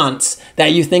response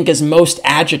that you think is most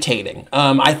agitating.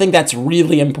 I think that's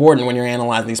really important when you're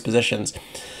analyzing these positions.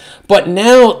 But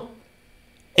now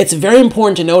it's very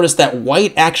important to notice that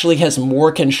white actually has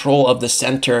more control of the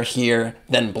center here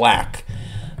than black.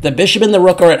 The bishop and the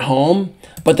rook are at home,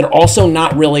 but they're also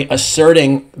not really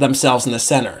asserting themselves in the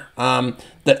center.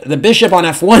 The bishop on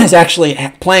f1 is actually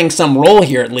playing some role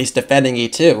here, at least defending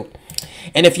e2.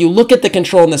 And if you look at the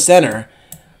control in the center,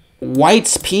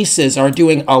 white's pieces are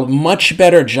doing a much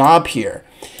better job here.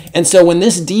 And so when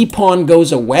this d-pawn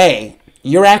goes away,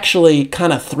 you're actually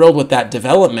kind of thrilled with that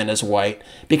development as white,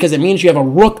 because it means you have a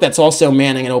rook that's also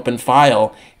manning an open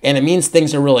file, and it means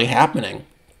things are really happening.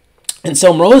 And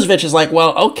so Morozevich is like,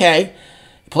 well, okay,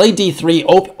 play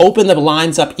d3, open the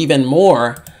lines up even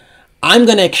more. I'm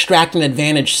going to extract an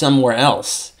advantage somewhere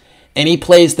else. And he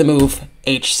plays the move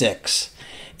h6.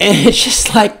 And it's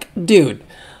just like, dude,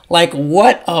 like,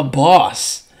 what a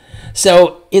boss.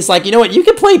 So it's like, you know what, you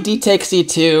can play d takes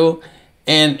e2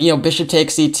 and, you know, bishop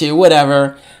takes e2,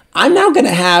 whatever. I'm now going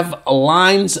to have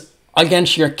lines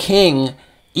against your king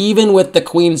even with the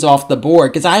queens off the board,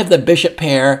 because I have the bishop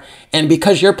pair, and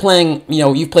because you're playing, you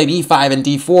know, you've played e5 and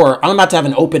d4, I'm about to have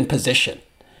an open position.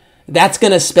 That's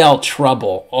going to spell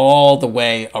trouble all the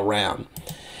way around.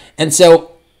 And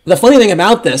so the funny thing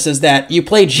about this is that you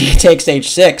play g takes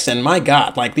h6, and my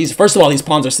God, like these, first of all, these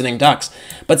pawns are sitting ducks.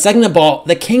 But second of all,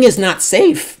 the king is not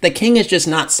safe. The king is just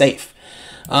not safe.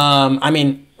 I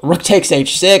mean, rook takes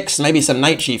h6, maybe some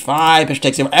knight g5, bishop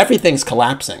takes, everything's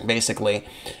collapsing, basically.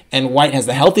 And white has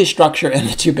the healthy structure and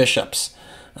the two bishops.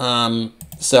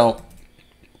 So,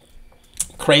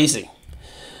 crazy.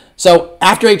 So,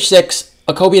 after h6,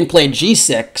 Akopian played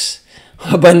g6.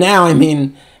 But now, I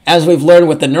mean, as we've learned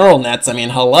with the neural nets, I mean,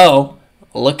 hello,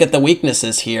 look at the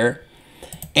weaknesses here.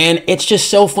 And it's just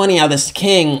so funny how this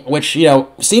king, which, you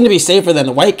know, seemed to be safer than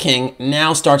the white king,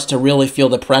 now starts to really feel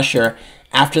the pressure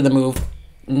after the move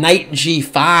knight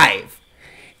g5.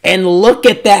 And look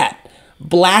at that.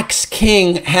 Black's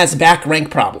king has back rank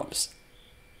problems.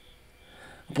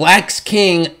 Black's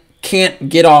king can't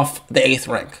get off the 8th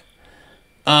rank.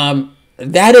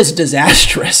 That is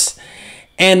disastrous.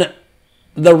 And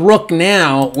the rook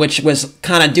now, which was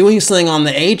kind of doing something on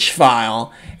the h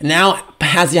file, now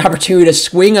has the opportunity to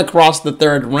swing across the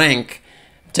 3rd rank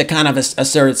to kind of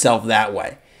assert itself that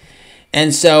way.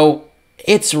 And so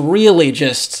it's really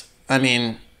just, I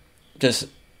mean, just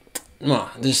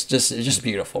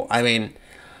beautiful. I mean,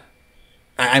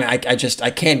 I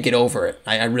can't get over it.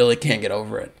 I really can't get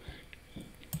over it.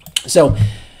 So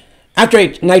after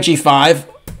knight g5,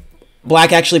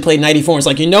 black actually played knight e4. It's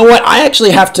like, you know what? I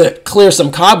actually have to clear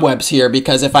some cobwebs here,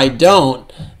 because if I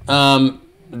don't,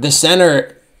 the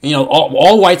center, you know,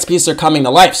 all white's pieces are coming to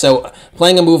life. So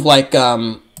playing a move like d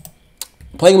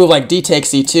takes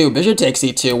e2, bishop takes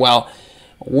e2. Well,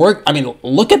 I mean,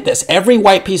 look at this. Every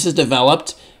white piece is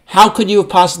developed. How could you have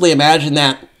possibly imagined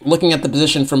that looking at the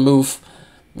position from move,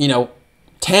 you know,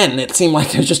 10? It seemed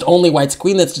like it was just only white's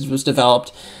queen that was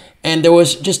developed. And there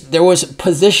was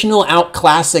positional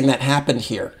outclassing that happened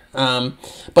here.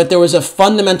 But there was a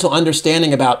fundamental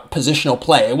understanding about positional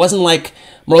play. It wasn't like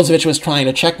Morozevich was trying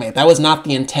to checkmate. That was not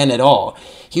the intent at all.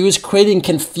 He was creating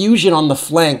confusion on the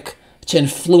flank to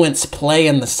influence play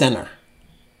in the center.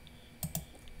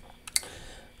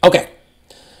 Okay,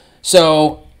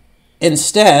 so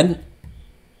instead,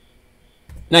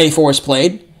 knight e4 is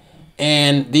played,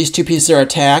 and these two pieces are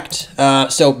attacked.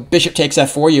 So bishop takes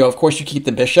f4, of course you keep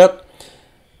the bishop,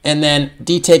 and then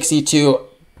d takes e2,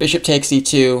 bishop takes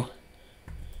e2,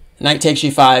 knight takes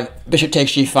g5, bishop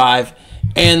takes g5,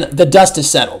 and the dust is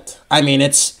settled. I mean,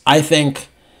 I think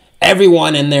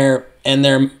everyone and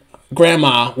their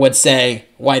grandma would say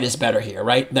white is better here,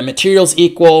 right? The material's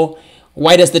equal.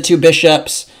 White has the two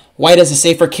bishops. White has a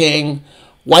safer king.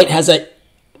 White has a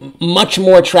much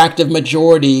more attractive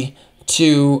majority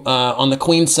to on the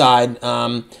queen side.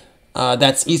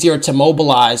 That's easier to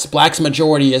mobilize. Black's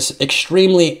majority is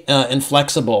extremely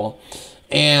inflexible,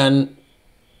 and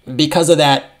because of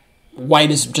that,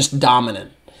 white is just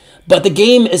dominant. But the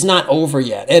game is not over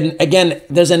yet. And again,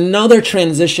 there's another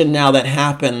transition now that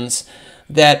happens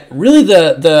that really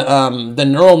the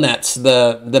neural nets,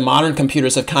 the modern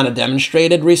computers have kind of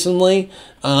demonstrated recently,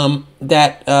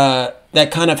 that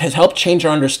kind of has helped change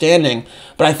our understanding.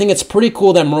 But I think it's pretty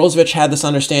cool that Morozevich had this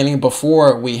understanding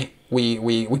before we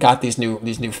got these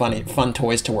new fun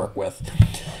toys to work with.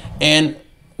 And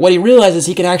what he realized is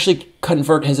he can actually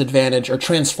convert his advantage or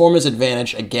transform his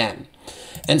advantage again.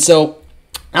 And so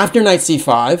after knight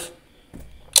c5,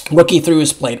 rook e3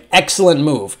 is played. Excellent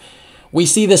move. We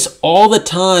see this all the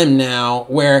time now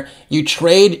where you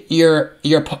trade your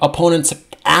opponent's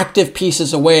active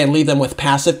pieces away and leave them with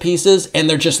passive pieces, and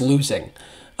they're just losing.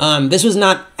 This was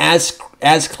not as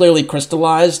clearly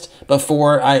crystallized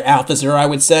before Alpha Zero, I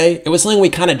would say. It was something we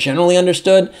kind of generally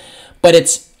understood, but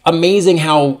it's amazing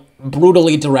how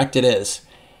brutally direct it is.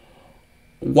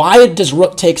 Why does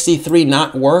rook take c3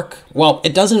 not work? Well,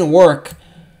 it doesn't work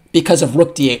because of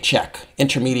rook d8 check,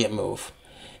 intermediate move.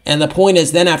 And the point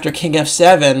is then after king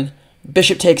f7,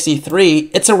 bishop takes e3,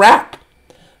 it's a wrap.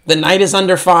 The knight is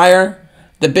under fire,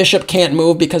 the bishop can't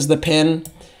move because of the pin,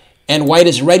 and white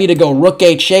is ready to go rook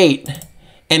h8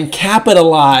 and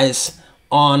capitalize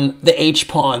on the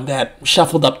h-pawn that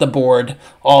shuffled up the board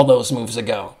all those moves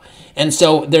ago. And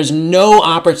so there's no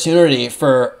opportunity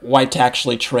for white to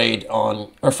actually trade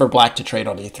on, or for black to trade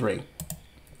on e3.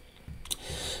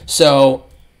 So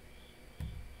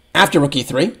after rook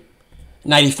e3,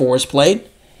 knight e4 is played,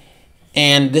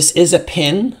 and this is a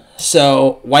pin,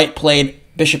 so white played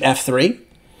bishop f3,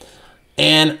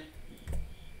 and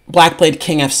black played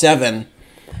king f7,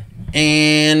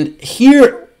 and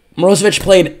here Morozevich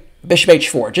played bishop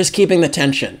h4, just keeping the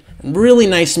tension. Really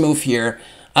nice move here.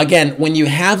 Again, when you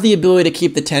have the ability to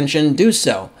keep the tension, do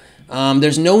so.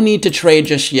 There's no need to trade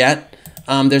just yet.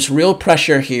 There's real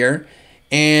pressure here.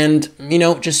 And, you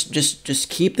know, just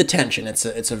keep the tension. It's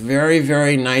a very,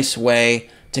 very nice way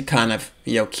to kind of,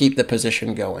 you know, keep the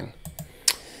position going.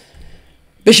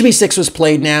 Bishop e6 was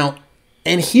played now.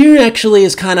 And here actually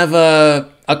is kind of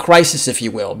a crisis, if you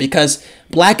will, because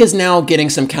black is now getting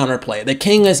some counterplay. The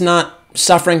king is not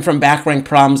suffering from back rank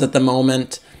problems at the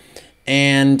moment.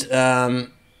 And,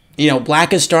 you know,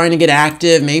 black is starting to get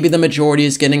active. Maybe the majority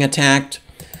is getting attacked.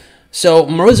 So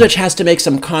Morozevich has to make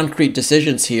some concrete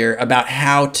decisions here about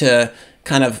how to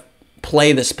kind of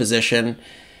play this position.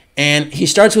 And he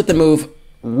starts with the move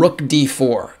rook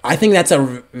d4. I think that's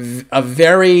a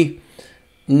very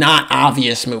not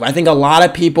obvious move. I think a lot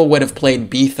of people would have played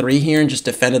b3 here and just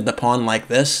defended the pawn like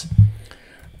this.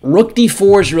 Rook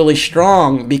d4 is really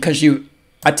strong because you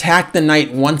attack the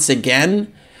knight once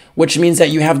again, which means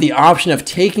that you have the option of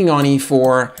taking on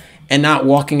e4 and not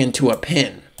walking into a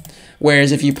pin.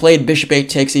 Whereas if you played bishop 8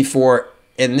 takes e4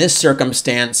 in this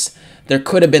circumstance, there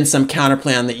could have been some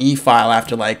counterplay on the e file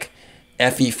after like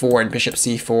fe4 and bishop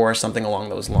c4 or something along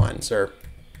those lines, or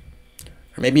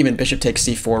maybe even bishop takes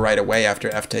c4 right away after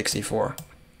f takes e4.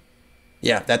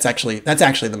 Yeah, that's actually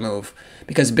the move,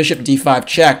 because bishop d5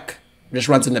 check just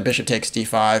runs into bishop takes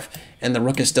d5, and the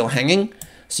rook is still hanging,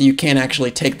 so you can't actually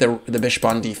take the bishop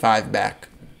on d5 back.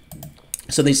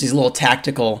 So there's these little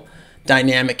tactical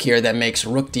dynamic here that makes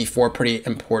rook d4 pretty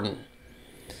important,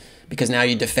 because now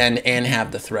you defend and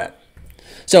have the threat.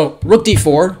 So rook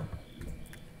d4,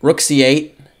 rook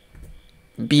c8,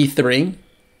 b3,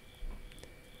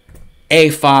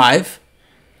 a5.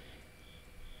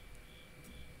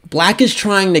 Black is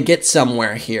trying to get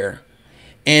somewhere here,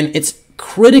 and it's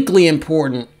critically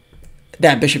important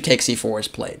that bishop takes e4 is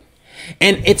played.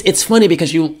 And it's funny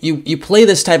because you play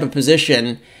this type of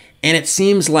position, and it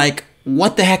seems like,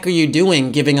 what the heck are you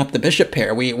doing giving up the bishop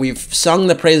pair? We've sung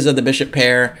the praises of the bishop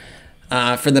pair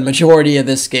for the majority of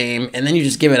this game, and then you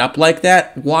just give it up like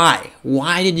that? Why?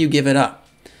 Why did you give it up?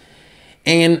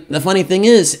 And the funny thing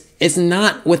is, it's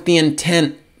not with the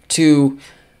intent to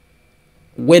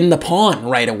win the pawn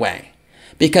right away.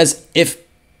 Because if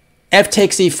f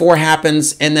takes e4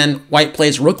 happens and then white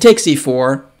plays rook takes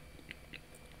e4,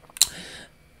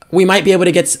 we might be able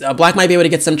to get, black might be able to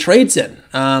get some trades in.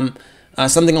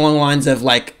 Something along the lines of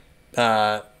like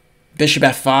bishop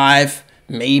f5,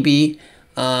 maybe,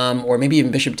 or maybe even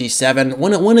bishop d7,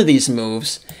 one of these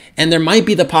moves, and there might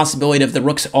be the possibility of the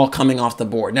rooks all coming off the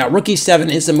board. Now, rook e7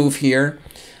 is a move here,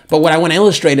 but what I want to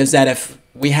illustrate is that if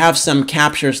we have some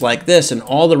captures like this and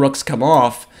all the rooks come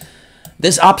off,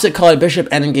 this opposite colored bishop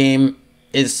endgame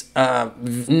is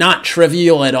not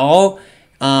trivial at all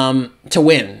to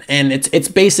win, and it's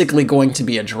basically going to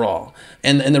be a draw.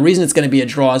 And the reason it's going to be a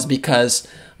draw is because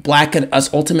black can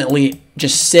ultimately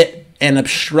just sit and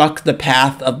obstruct the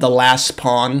path of the last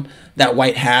pawn that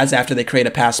white has after they create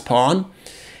a passed pawn.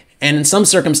 And in some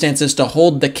circumstances, to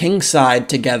hold the king side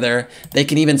together, they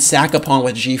can even sack a pawn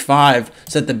with g5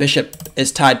 so that the bishop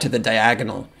is tied to the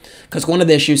diagonal. Because one of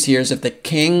the issues here is if the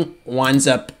king winds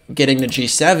up getting to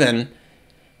g7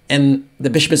 and the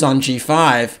bishop is on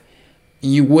g5,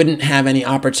 you wouldn't have any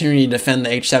opportunity to defend the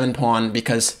h7 pawn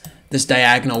because this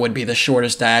diagonal would be the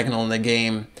shortest diagonal in the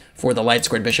game for the light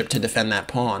squared bishop to defend that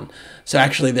pawn. So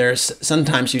actually there's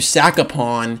sometimes you sack a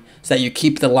pawn so that you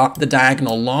keep the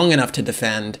diagonal long enough to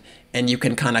defend, and you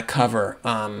can kind of cover.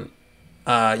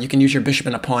 You can use your bishop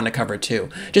and a pawn to cover too.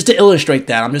 Just to illustrate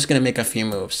that, I'm just going to make a few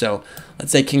moves. So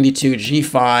let's say king d2,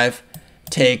 g5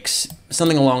 takes,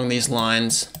 something along these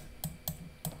lines.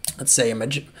 Let's say I'm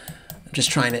just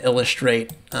trying to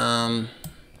illustrate. Let's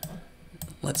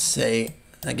say,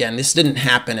 again, this didn't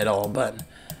happen at all, but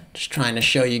just trying to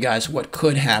show you guys what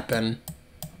could happen.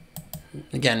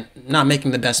 Again, not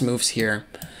making the best moves here.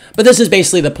 But this is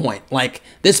basically the point. Like,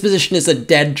 this position is a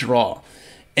dead draw.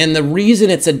 And the reason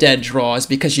it's a dead draw is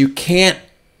because you can't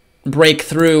break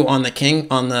through on the king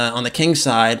on the king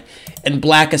side, and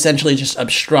black essentially just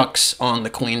obstructs on the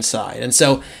queen side. And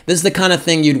so this is the kind of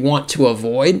thing you'd want to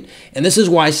avoid. And this is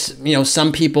why, you know,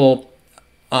 some people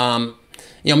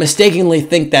mistakenly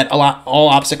think that all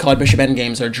opposite colored bishop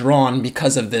endgames are drawn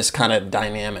because of this kind of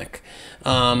dynamic.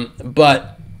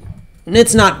 But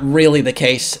it's not really the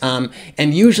case. And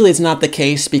usually it's not the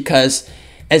case because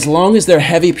as long as there are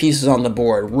heavy pieces on the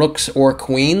board, rooks or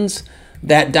queens,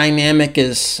 that dynamic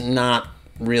is not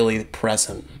really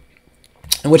present.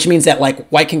 Which means that like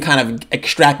white can kind of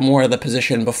extract more of the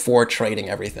position before trading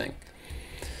everything.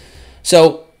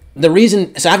 So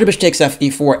after bishop takes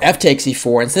e4, f takes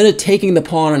e4. Instead of taking the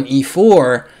pawn on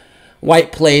e4,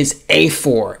 white plays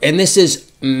a4, and this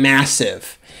is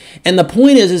massive. And the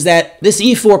point is that this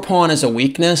e4 pawn is a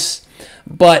weakness,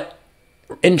 but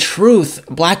in truth,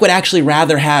 black would actually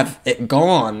rather have it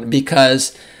gone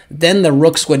because then the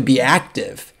rooks would be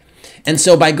active. And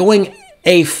so by going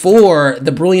a4,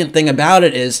 the brilliant thing about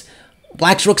it is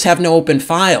black's rooks have no open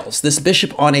files. This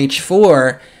bishop on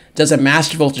h4 does a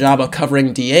masterful job of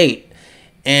covering d8,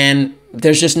 and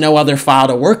there's just no other file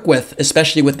to work with,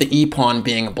 especially with the e-pawn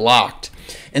being blocked.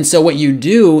 And so what you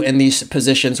do in these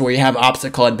positions where you have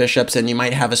opposite colored bishops and you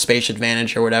might have a space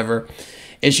advantage or whatever,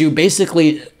 is you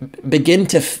basically begin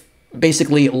to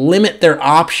basically limit their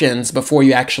options before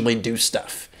you actually do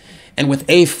stuff. And with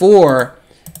a4,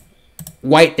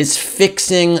 white is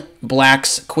fixing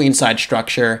black's queenside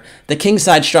structure. The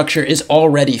kingside structure is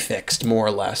already fixed, more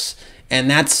or less. And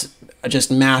that's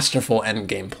just masterful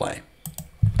endgame play.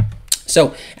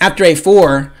 So after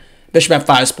a4, bishop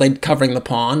f5 is played covering the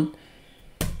pawn,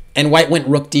 and white went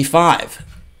rook d5.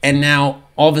 And now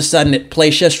all of a sudden it play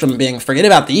shifts from being, forget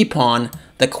about the e-pawn,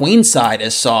 the queen side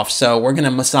is soft, so we're going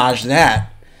to massage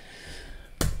that.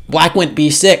 Black went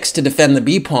b6 to defend the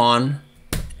b-pawn,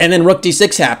 and then rook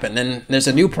d6 happened, and there's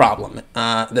a new problem,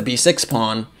 the b6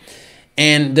 pawn.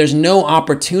 And there's no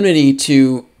opportunity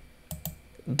to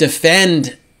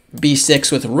defend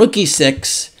b6 with rook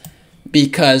e6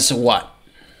 because what?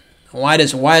 Why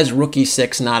is rook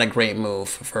e6 not a great move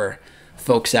for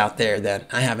folks out there that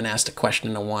I haven't asked a question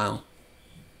in a while?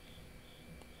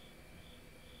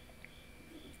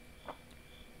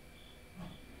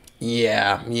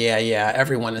 Yeah.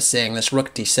 Everyone is saying this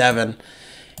rook d7,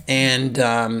 and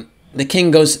the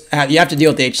king goes. You have to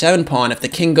deal with the h7 pawn. If the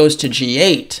king goes to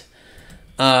g8,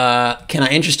 can I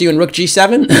interest you in rook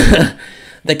g7?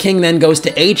 The king then goes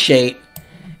to h8,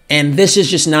 and this is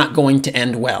just not going to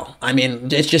end well. I mean,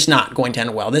 it's just not going to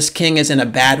end well. This king is in a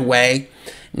bad way.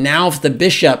 Now, if the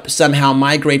bishop somehow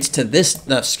migrates to this,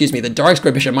 the dark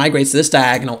square bishop migrates to this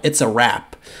diagonal, it's a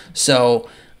wrap. So,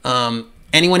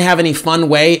 anyone have any fun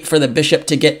way for the bishop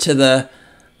to get to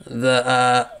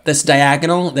this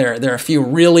diagonal? There are a few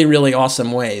really, really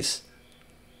awesome ways.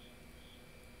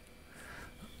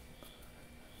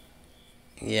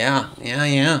 Yeah.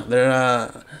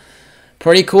 They're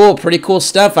pretty cool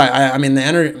stuff. I mean, the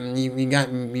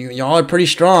energy y'all are pretty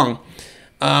strong.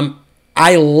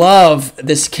 I love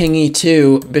this king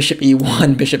e2, bishop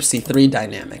e1, bishop c3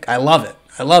 dynamic. I love it.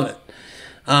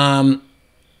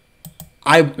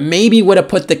 I maybe would have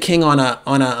put the king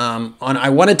I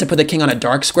wanted to put the king on a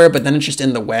dark square, but then it's just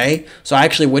in the way. So I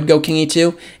actually would go king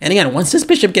e2. And again, once this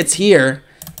bishop gets here,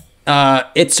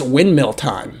 it's windmill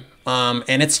time,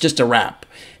 and it's just a wrap.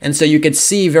 And so you could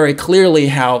see very clearly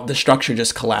how the structure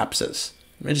just collapses.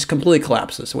 It just completely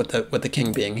collapses with the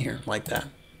king being here like that.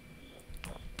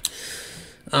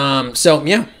 So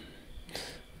yeah.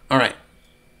 All right.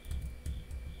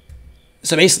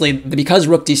 So basically, because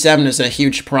rook d7 is a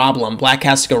huge problem, black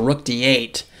has to go rook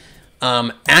d8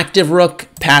 Active rook,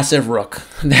 passive rook.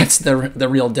 That's the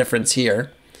real difference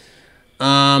here.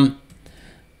 Oh,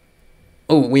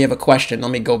 we have a question.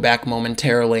 Let me go back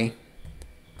momentarily.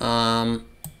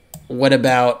 What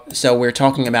about, so we're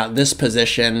talking about this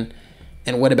position,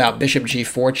 and what about bishop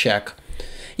g4 check?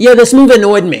 Yeah, this move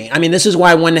annoyed me. I mean, this is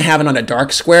why I wanted to have it on a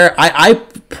dark square. I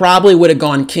probably would have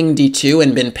gone king d2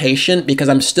 and been patient because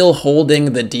I'm still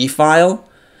holding the d file.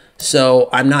 So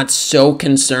I'm not so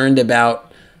concerned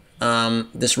about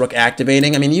this rook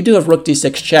activating. I mean, you do have rook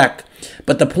d6 check,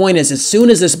 but the point is, as soon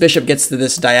as this bishop gets to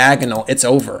this diagonal, it's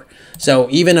over. So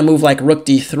even a move like rook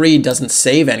d3 doesn't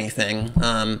save anything.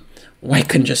 White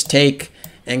can just take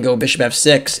and go bishop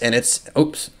f6, and it's,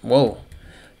 oops, whoa.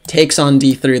 Takes on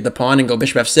d3 with the pawn and go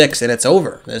bishop f6, and it's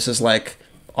over. This is like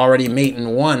already mate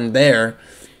in one there.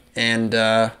 And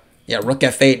yeah, rook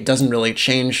f8 doesn't really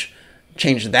change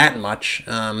that much.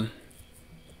 A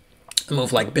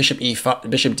move like bishop e5,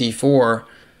 bishop d4,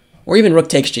 or even rook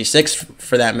takes g6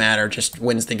 for that matter, just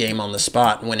wins the game on the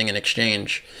spot, winning an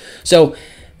exchange. So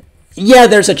yeah,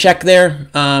 there's a check there.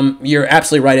 You're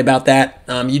absolutely right about that.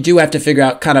 You do have to figure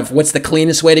out kind of what's the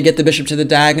cleanest way to get the bishop to the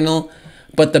diagonal,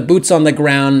 but the boots on the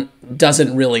ground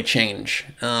doesn't really change.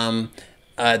 There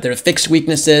are fixed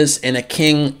weaknesses and a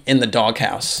king in the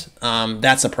doghouse.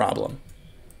 That's a problem.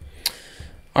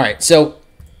 All right, so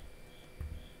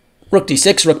rook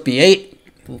d6, rook b8,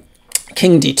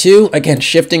 king d2. Again,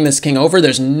 shifting this king over.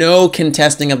 There's no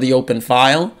contesting of the open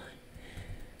file.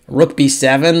 Rook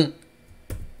b7,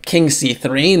 king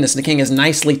c3, and the king is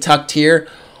nicely tucked here.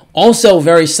 Also,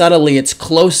 very subtly, it's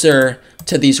closer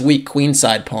to these weak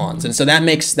queenside pawns, and so that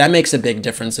makes a big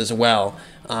difference as well,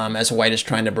 as white is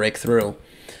trying to break through.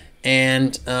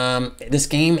 And this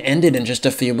game ended in just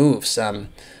a few moves.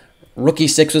 Rook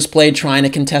e6 was played, trying to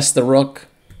contest the rook.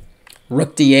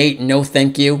 Rook d8, no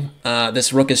thank you.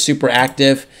 This rook is super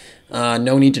active.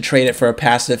 No need to trade it for a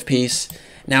passive piece.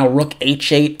 Now rook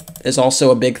h8 is also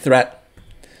a big threat.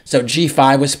 So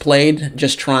g5 was played,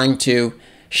 just trying to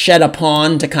shed a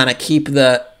pawn to kind of keep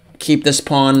this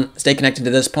pawn, stay connected to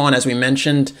this pawn. As we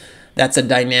mentioned, that's a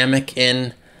dynamic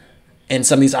in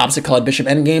some of these opposite-colored bishop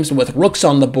endgames. With rooks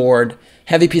on the board,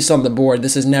 heavy piece on the board,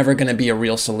 this is never going to be a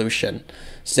real solution.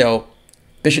 So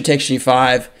bishop takes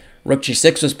g5, rook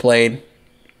g6 was played,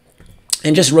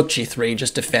 and just rook g3,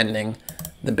 just defending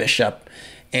the bishop.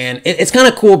 And it's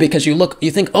kind of cool because you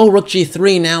think, oh, rook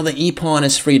g3, now the e-pawn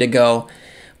is free to go.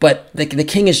 But the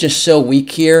king is just so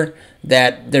weak here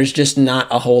that there's just not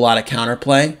a whole lot of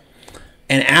counterplay.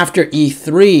 And after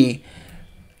e3,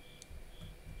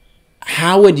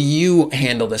 how would you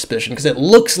handle this position? Because it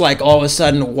looks like all of a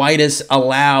sudden white has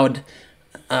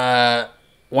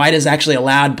actually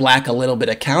allowed black a little bit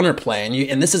of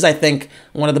counterplay. And this is, I think,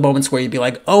 one of the moments where you'd be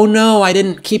like, oh no, I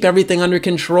didn't keep everything under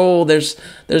control. There's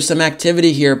some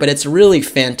activity here, but it's really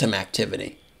phantom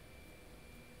activity.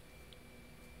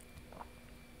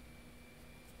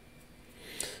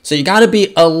 So you got to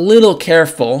be a little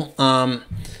careful.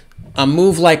 A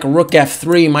move like rook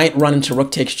f3 might run into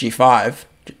rook takes g5,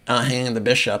 hanging the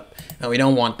bishop. And we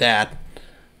don't want that.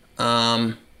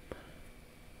 Rook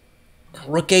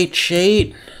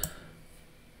h8.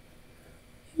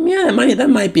 Yeah, that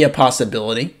might be a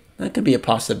possibility. That could be a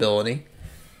possibility.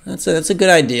 That's a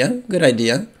good idea. Good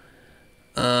idea.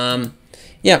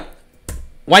 Yeah,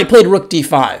 white played rook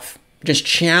d5. Just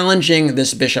challenging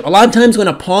this bishop. A lot of times when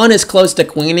a pawn is close to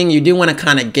queening, you do want to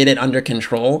kind of get it under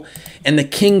control, and the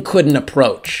king couldn't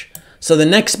approach. So the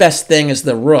next best thing is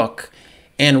the rook,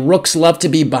 and rooks love to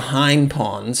be behind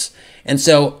pawns. And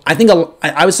so I think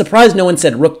I was surprised no one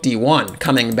said rook d1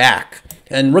 coming back.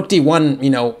 And rook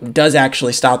d1, does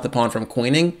actually stop the pawn from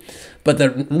queening. But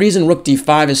the reason rook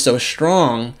d5 is so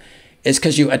strong is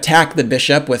because you attack the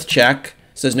bishop with check,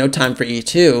 so there's no time for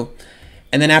e2.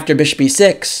 And then after bishop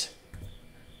e6,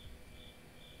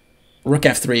 rook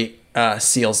f3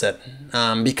 seals it,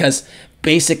 because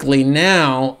basically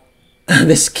now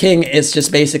this king is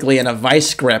just basically in a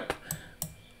vice grip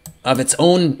of its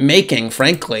own making,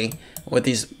 frankly, with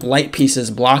these light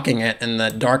pieces blocking it and the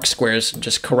dark squares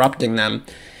just corrupting them.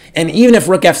 And even if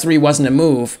rook f3 wasn't a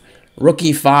move, rook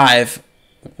e5,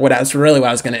 that's really what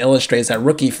I was going to illustrate, is that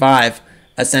rook e5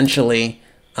 essentially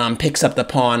picks up the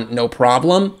pawn no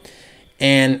problem.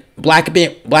 And black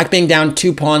being down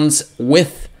 2 pawns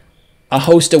with a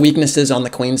host of weaknesses on the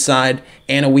queen side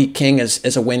and a weak king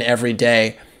is a win every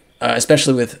day,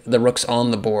 especially with the rooks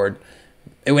on the board.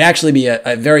 It would actually be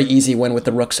a very easy win with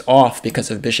the rooks off because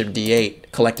of bishop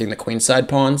d8, collecting the queenside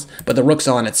pawns. But the rooks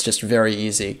on, it's just very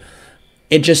easy.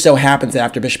 It just so happens that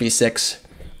after bishop e6,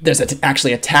 there's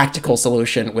actually a tactical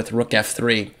solution with rook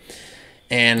f3.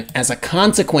 And as a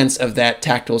consequence of that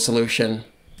tactical solution,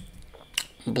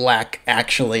 black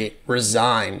actually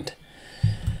resigned.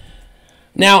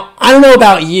 Now, I don't know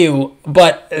about you,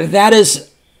 but that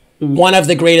is one of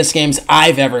the greatest games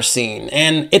I've ever seen.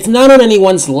 And it's not on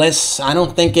anyone's lists. I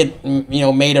don't think it,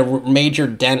 made a major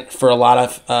dent for a lot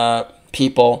of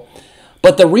people.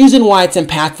 But the reason why it's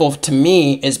impactful to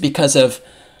me is because of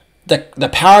the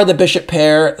power of the bishop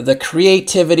pair, the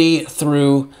creativity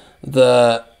through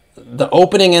the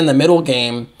opening and the middle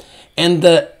game, and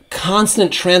the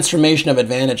constant transformation of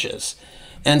advantages.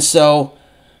 And so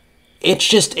it's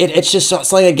just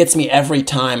something that gets me every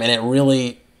time, and it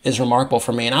really is remarkable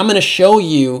for me. And I'm going to show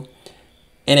you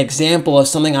an example of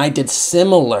something I did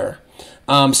similar.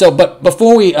 But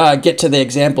before we get to the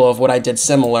example of what I did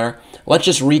similar, let's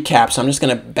just recap. So I'm just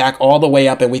going to back all the way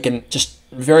up, and we can just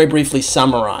very briefly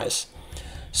summarize.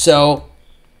 So,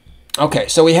 okay,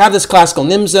 so we have this classical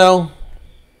Nimzo.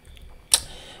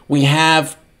 We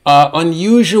have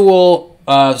unusual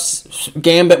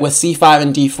gambit with c5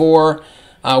 and d4.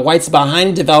 White's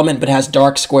behind development but has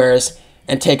dark squares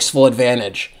and takes full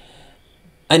advantage.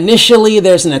 Initially,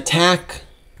 there's an attack.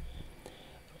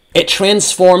 It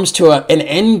transforms to an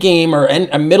end game, or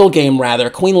a middle game rather,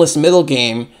 queenless middle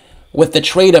game with the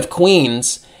trade of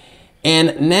queens.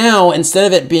 And now, instead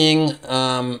of it being,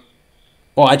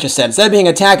 instead of being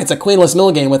attack, it's a queenless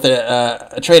middle game with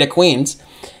a trade of queens.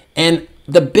 And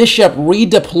the bishop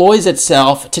redeploys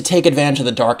itself to take advantage of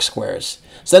the dark squares.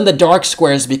 So then the dark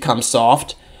squares become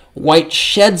soft. White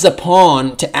sheds a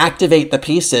pawn to activate the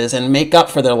pieces and make up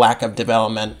for their lack of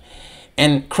development,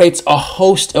 and creates a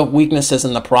host of weaknesses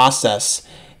in the process,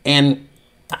 and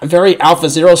very Alpha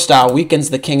Zero style weakens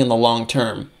the king in the long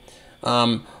term.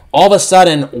 All of a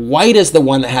sudden, white is the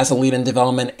one that has a lead in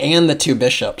development and the two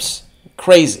bishops.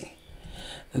 Crazy.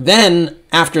 Then,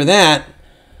 after that,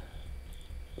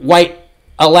 white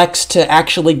elects to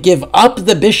actually give up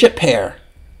the bishop pair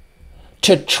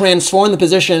to transform the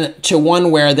position to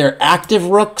one where they're active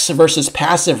rooks versus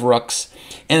passive rooks,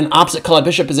 and an opposite colored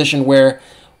bishop position where,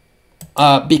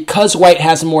 because white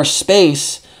has more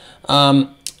space,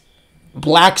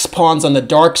 black's pawns on the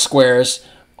dark squares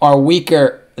are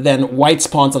weaker than white's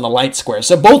pawns on the light squares.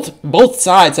 So both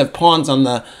sides have pawns on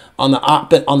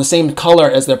the same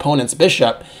color as their opponent's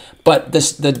bishop, but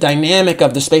the dynamic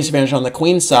of the space advantage on the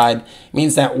queen side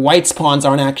means that white's pawns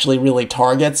aren't actually really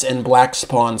targets and black's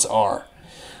pawns are.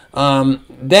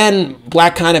 Then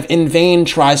black kind of in vain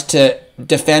tries to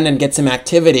defend and get some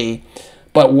activity,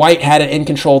 but white had it in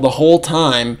control the whole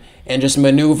time and just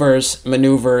maneuvers,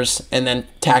 and then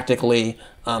tactically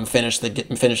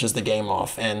finishes the game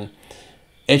off. And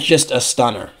it's just a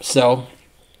stunner. So,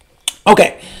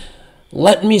 okay,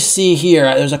 let me see here.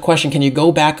 There's a question. Can you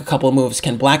go back a couple of moves?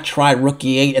 Can black try rook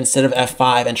e8 instead of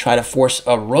f5 and try to force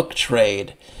a rook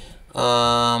trade?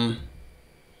 Let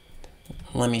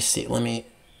me see.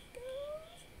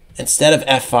 Instead of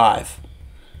f5.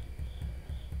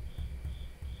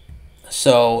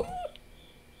 So,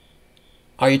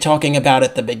 are you talking about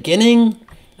at the beginning?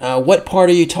 What part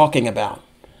are you talking about?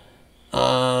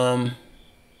 I'm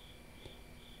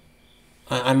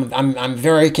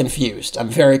very confused. I'm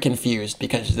very confused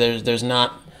because there's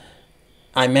not.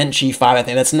 I meant g5. I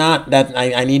think that's not that.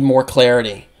 I need more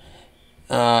clarity.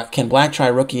 Can black try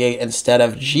rook e8 instead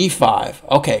of g5?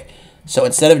 Okay. So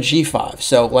instead of g5,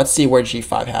 so let's see where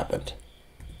g5 happened.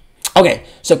 Okay,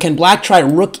 so can black try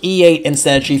rook e8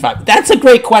 instead of g5? That's a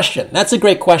great question. That's a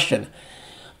great question.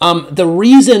 The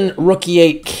reason rook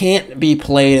e8 can't be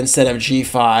played instead of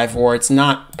g5, or it's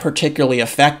not particularly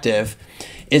effective,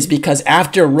 is because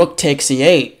after rook takes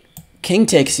e8, king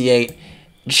takes e8,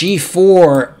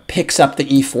 g4 picks up the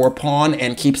e4 pawn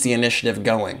and keeps the initiative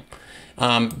going.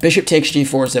 Bishop takes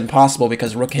g4 is impossible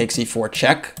because rook takes e4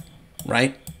 check,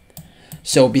 right?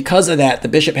 So because of that, the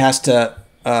bishop has to,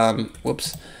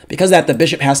 because of that, the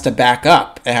bishop has to back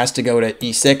up. It has to go to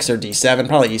e6 or d7,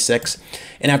 probably e6.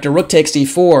 And after rook takes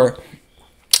d4,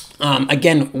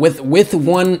 again, with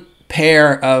one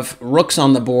pair of rooks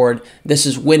on the board, this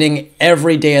is winning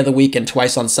every day of the week and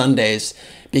twice on Sundays,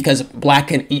 because white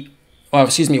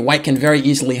can very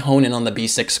easily hone in on the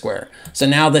b6 square. So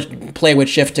now the play would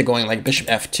shift to going like bishop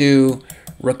f2,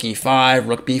 rook e5,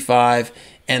 rook b5,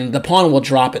 and the pawn will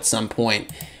drop at some point.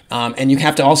 And you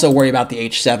have to also worry about the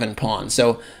h7 pawn.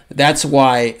 So that's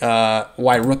why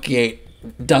rook e8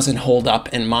 doesn't hold up,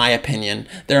 in my opinion.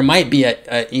 There might be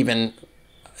a even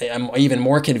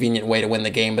more convenient way to win the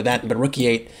game, but rook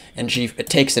e8 and it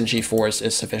takes in g4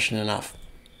 is sufficient enough.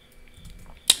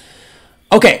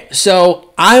 Okay,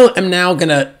 so I am now going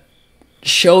to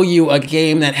show you a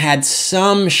game that had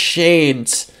some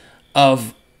shades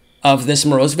of of this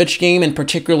Morozevich game, in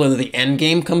particular the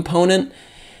endgame component.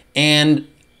 And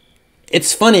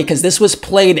it's funny because this was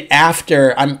played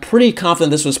after, I'm pretty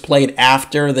confident this was played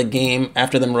after the game,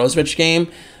 after the Morozevich game.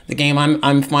 The game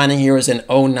I'm finding here is in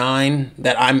 '09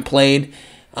 that I'm played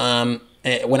when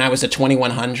I was a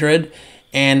 2100.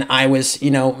 And I was,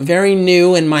 very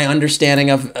new in my understanding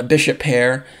of a bishop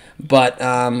pair, but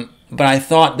I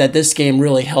thought that this game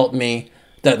really helped me,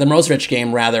 the Morozevich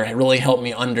game rather, really helped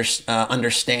me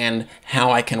understand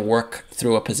how I can work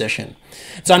through a position.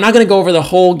 So I'm not going to go over the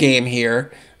whole game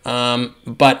here,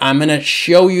 but I'm going to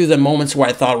show you the moments where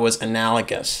I thought it was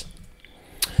analogous.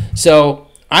 So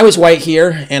I was white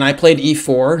here, and I played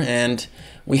e4, and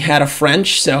we had a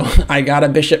French, so I got a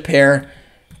bishop pair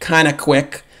kind of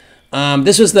quick.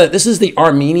 This is the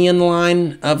Armenian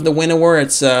line of the Winnowur.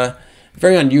 It's a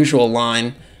very unusual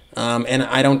line, and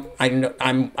I don't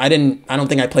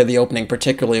think I played the opening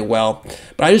particularly well.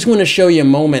 But I just want to show you a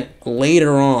moment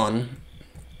later on.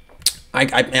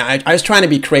 I was trying to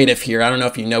be creative here. I don't know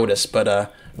if you noticed,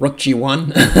 but Rook G1,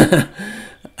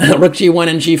 Rook G1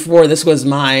 and G4. This was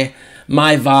my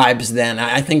vibes then.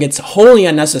 I think it's wholly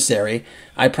unnecessary.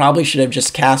 I probably should have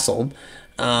just castled,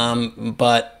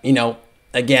 but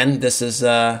again, this is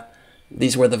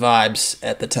these were the vibes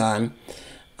at the time.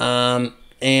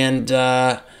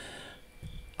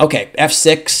 Okay,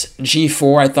 F6,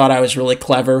 G4. I thought I was really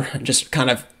clever, just kind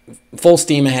of full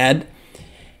steam ahead.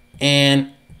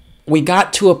 And we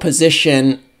got to a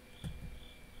position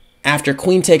after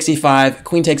queen takes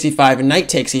e5, and knight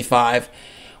takes e5,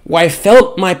 where I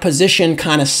felt my position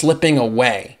kind of slipping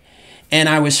away. And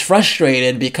I was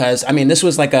frustrated because, this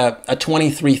was like a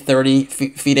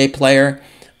 23-30 FIDE player.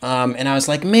 And I was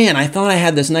like, man, I thought I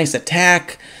had this nice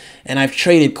attack, and I've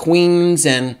traded queens,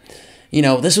 and,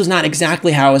 this was not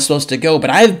exactly how it was supposed to go. But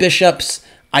I have bishops.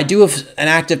 I do have an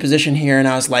active position here, and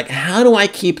I was like, how do I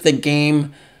keep the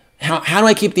game, how do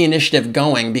I keep the initiative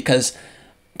going? Because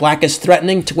black is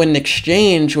threatening to win an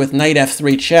exchange with knight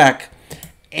f3 check,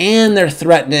 and they're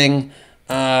threatening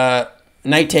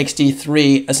knight takes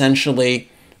d3, essentially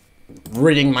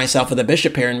ridding myself of the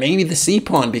bishop pair, and maybe the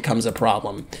c-pawn becomes a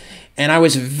problem. And I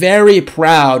was very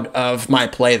proud of my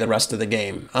play the rest of the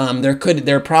game.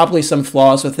 There are probably some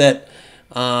flaws with it.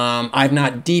 I've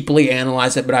not deeply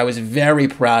analyzed it, but I was very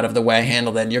proud of the way I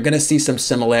handled it. You're going to see some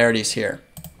similarities here.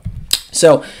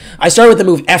 So I started with the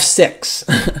move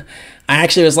f6. I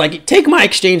actually was like, take my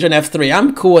exchange on f3.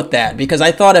 I'm cool with that, because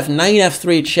I thought if knight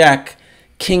f3 check,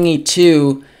 king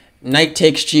e2, knight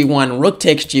takes g1, rook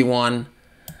takes g1,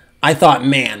 I thought,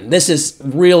 man, this is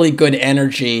really good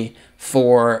energy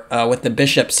for with the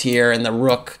bishops here and the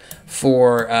rook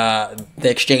for the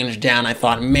exchange down. I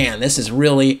thought, man, this is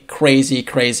really crazy,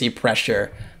 crazy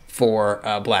pressure for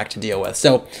black to deal with.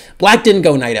 So black didn't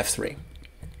go knight f3.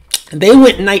 They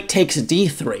went knight takes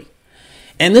d3.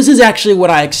 And this is actually what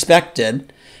I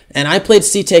expected. And I played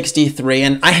c takes d3,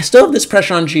 and I still have this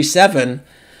pressure on g7,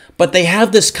 but they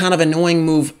have this kind of annoying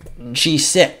move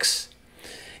g6.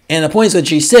 And the point is with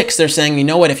g6, they're saying, you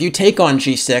know what, if you take on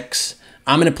g6,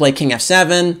 I'm going to play king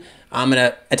f7, I'm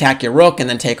going to attack your rook and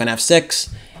then take on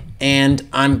f6, and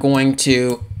I'm going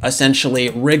to essentially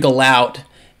wriggle out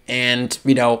and,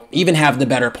 even have the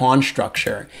better pawn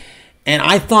structure. And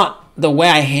I thought the way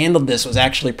I handled this was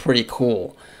actually pretty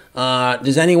cool.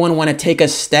 Does anyone want to take a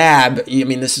stab?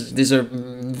 These are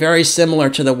very similar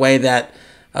to the way that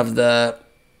of the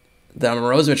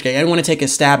Morozevich game. Anyone want to take a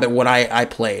stab at what I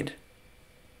played?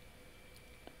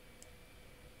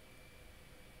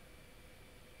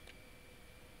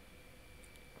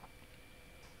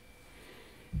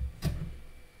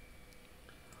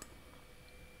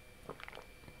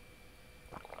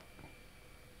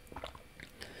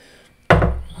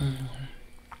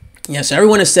 Yeah, so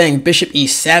everyone is saying bishop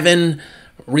e7,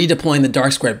 redeploying the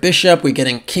dark square bishop. We're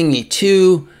getting king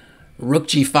e2, rook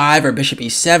g5, or bishop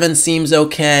e7 seems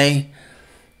okay.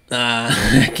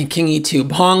 King e2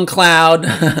 bong cloud.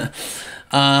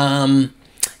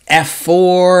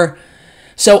 F4.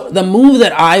 So the move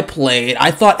that I played,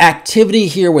 I thought activity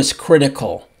here was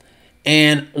critical.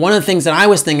 And one of the things that I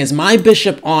was thinking is my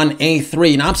bishop on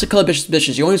a3, in opposite color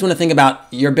bishops, you always want to think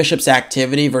about your bishop's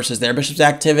activity versus their bishop's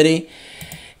activity.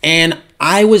 And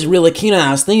I was really keen on that.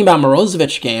 I was thinking about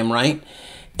Morozevich game, right?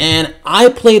 And I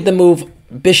played the move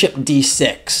bishop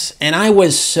d6. And I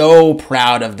was so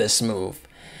proud of this move.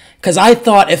 Because I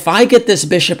thought if I get this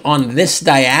bishop on this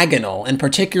diagonal, in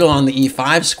particular on the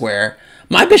e5 square,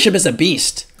 my bishop is a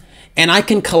beast. And I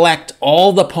can collect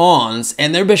all the pawns,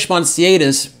 and their bishop on c8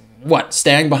 is, what,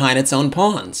 staying behind its own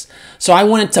pawns. So I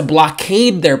wanted to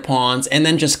blockade their pawns and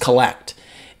then just collect.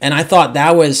 And I thought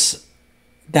that was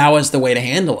the way to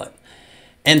handle it.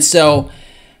 And so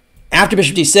after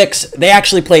bishop d6, they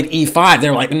actually played e5.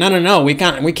 They're like, no, we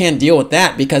can't deal with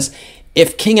that, because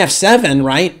if king f7,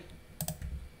 right,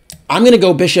 I'm going to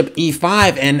go bishop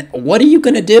e5, and what are you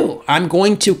going to do? I'm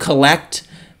going to collect.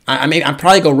 I'll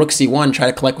probably go rook c1, try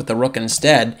to collect with the rook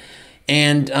instead.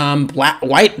 And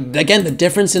white, again, the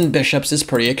difference in bishops is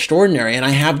pretty extraordinary, and I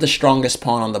have the strongest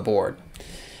pawn on the board.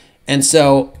 And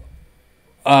so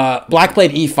black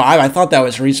played e5. I thought that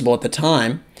was reasonable at the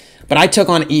time, but I took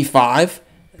on e5.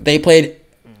 They played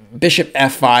bishop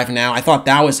f5 now. I thought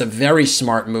that was a very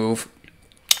smart move,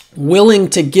 willing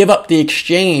to give up the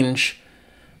exchange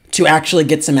to actually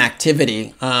get some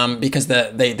activity, because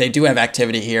they do have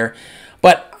activity here.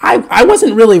 But I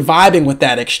wasn't really vibing with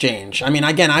that exchange. I mean,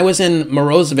 again, I was in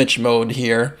Morozevich mode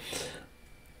here.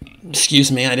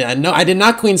 Excuse me, I did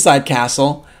not queenside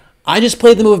castle. I just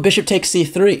played the move of bishop takes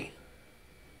c3.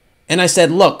 And I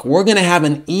said, look, we're going to have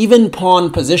an even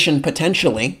pawn position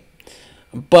potentially,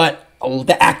 but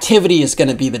the activity is going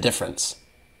to be the difference.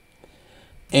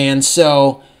 And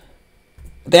so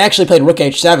they actually played rook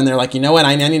h7. They're like, you know what,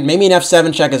 maybe an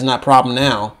f7 check is not a problem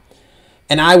now.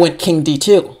 And I went king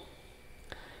d2.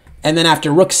 And then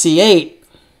after rook c8,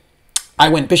 I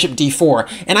went bishop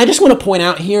d4. And I just want to point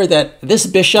out here that this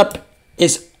bishop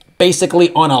is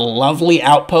basically on a lovely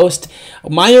outpost.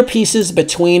 Minor pieces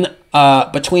between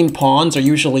pawns are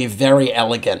usually very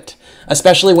elegant,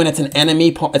 especially when it's an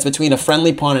enemy pawn. It's between a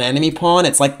friendly pawn and enemy pawn.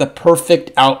 It's like the perfect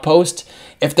outpost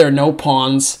if there are no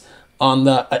pawns on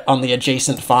the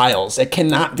adjacent files. It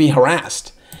cannot be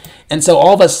harassed. And so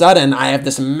all of a sudden, I have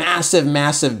this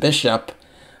massive bishop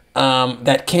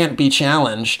that can't be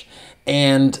challenged.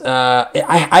 And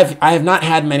I have not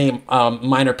had many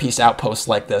minor piece outposts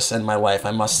like this in my life,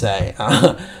 I must say.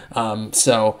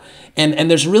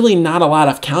 And there's really not a lot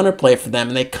of counterplay for them,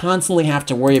 and they constantly have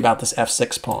to worry about this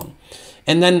f6 pawn.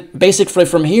 And then basically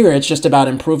from here, it's just about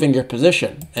improving your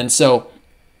position. And so,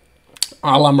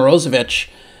 a la Morozevich,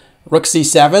 rook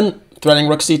c7, threatening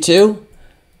rook c2.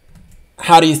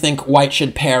 How do you think white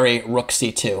should parry rook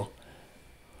c2?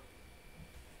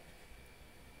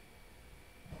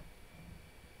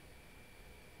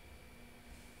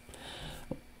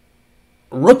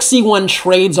 Rook c1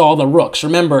 trades all the rooks.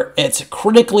 Remember, it's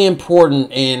critically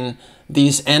important in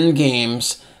these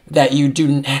endgames that you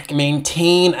do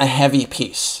maintain a heavy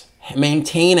piece.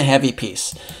 Maintain a heavy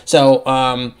piece. So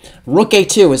rook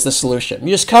a2 is the solution.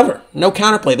 You just cover. No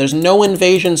counterplay. There's no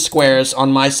invasion squares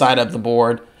on my side of the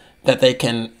board that they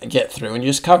can get through, and you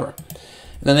just cover.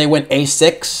 And then they went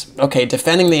a6. Okay,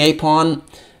 defending the a pawn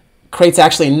creates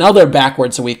actually another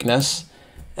backwards weakness.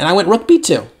 And I went rook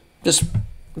b2. Just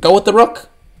go with the rook.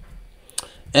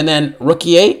 And then rook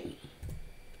e8,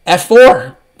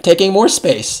 f4, taking more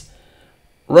space.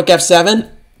 Rook f7,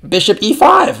 bishop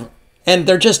e5. And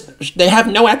they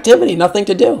have no activity, nothing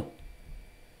to do.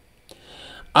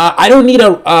 I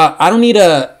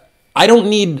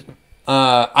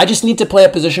just need to play a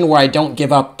position where I don't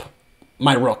give up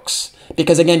my rooks.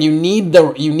 Because again, you need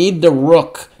the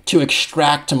rook to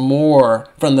extract more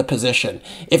from the position.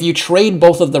 If you trade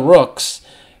both of the rooks,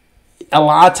 a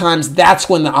lot of times that's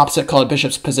when the opposite colored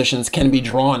bishop's positions can be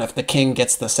drawn if the king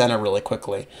gets the center really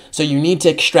quickly. So you need to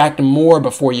extract more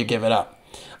before you give it up.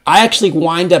 I actually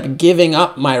wind up giving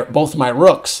up both my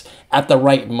rooks at the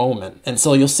right moment. And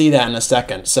so you'll see that in a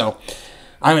second. So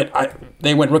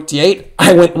they went rook d8.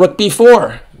 I went rook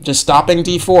b4, just stopping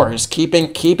d4, just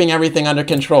keeping everything under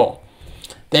control.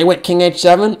 They went king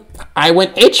h7. I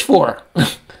went h4.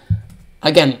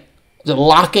 Again, just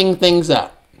locking things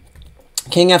up.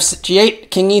 King g8,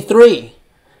 king e3.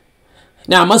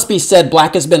 Now, it must be said,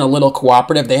 black has been a little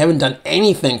cooperative. They haven't done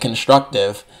anything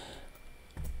constructive.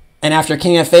 And after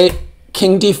king f8,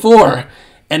 king d4.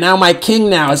 And now my king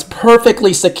now is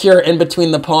perfectly secure in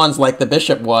between the pawns like the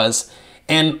bishop was.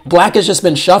 And black has just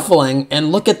been shuffling.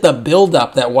 And look at the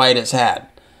buildup that white has had.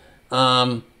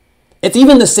 It's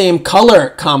even the same color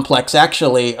complex,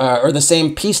 actually, or the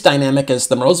same piece dynamic as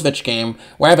the Morozevich game,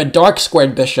 where I have a dark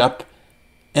squared bishop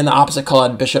in the opposite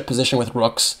colored bishop position with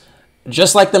rooks,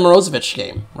 just like the Morozevich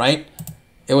game, right?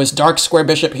 It was dark square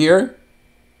bishop here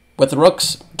with the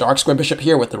rooks, dark square bishop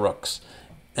here with the rooks,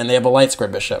 and they have a light square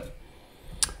bishop.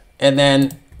 And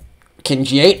then king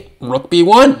g8, rook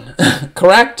b1,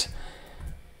 correct?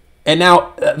 And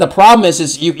now the problem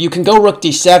is you can go rook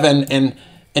d7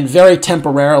 and very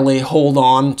temporarily hold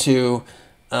on to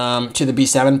the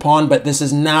b7 pawn, but this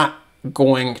is not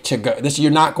going to go.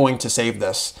 You're not going to save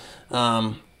this.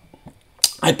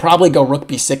 I'd probably go rook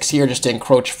b6 here just to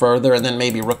encroach further, and then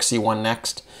maybe rook c1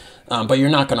 next. But you're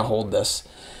not going to hold this.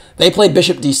 They played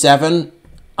bishop d7.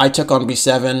 I took on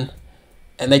b7.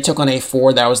 and they took on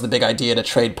a4. That was the big idea, to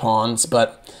trade pawns,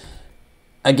 but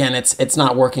again, it's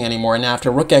not working anymore. And now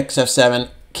after rook takes f7,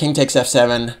 king takes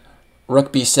f7,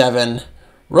 rook b7,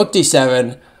 rook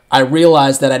d7, I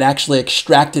realized that I'd actually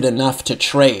extracted enough to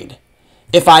trade.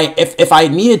 If I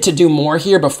needed to do more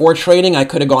here before trading, I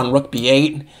could have gone rook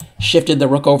b8, shifted the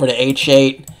rook over to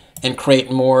h8, and create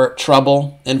more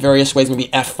trouble in various ways, maybe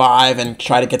f5 and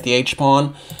try to get the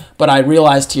h-pawn. But I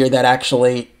realized here that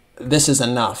actually this is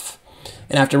enough.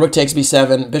 And after rook takes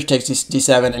b7, bishop takes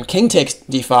d7, and king takes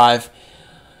d5,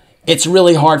 it's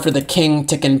really hard for the king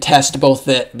to contest both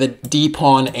the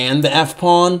d-pawn and the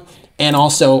f-pawn, and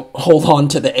also hold on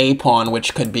to the a-pawn,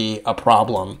 which could be a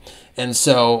problem. And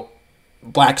so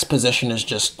black's position is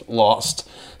just lost.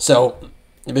 So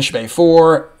bishop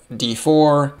a4,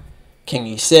 d4, king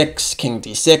e6, king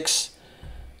d6,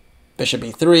 bishop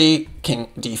e3, king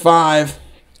d5,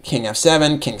 king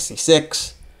f7, king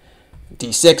c6,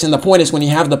 d6. And the point is, when you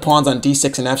have the pawns on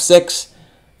d6 and f6,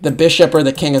 the bishop or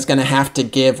the king is going to have to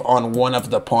give on one of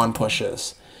the pawn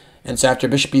pushes. And so after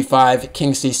bishop e5,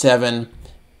 king c7,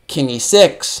 king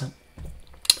e6,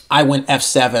 I went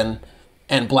f7,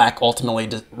 and black ultimately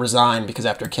resigned, because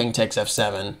after king takes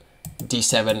f7,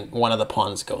 d7, one of the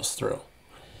pawns goes through.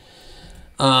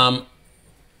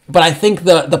 But I think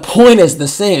the point is the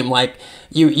same. Like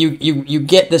you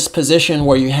get this position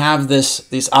where you have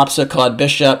these opposite-colored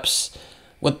bishops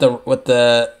with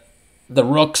the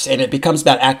rooks, and it becomes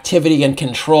about activity and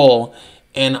control.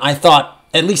 And I thought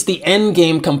at least the end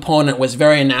game component was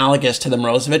very analogous to the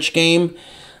Morozevich game.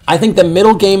 I think the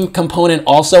middle game component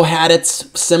also had its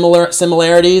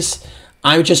similarities.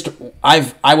 I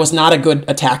was not a good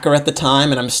attacker at the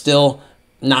time, and I'm still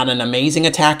not an amazing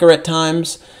attacker at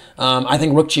times. I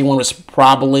think rook g1 was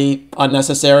probably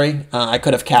unnecessary. I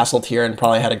could have castled here and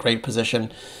probably had a great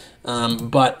position.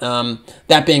 But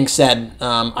that being said,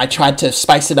 I tried to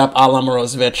spice it up a la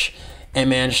Morozevich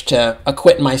and managed to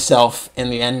acquit myself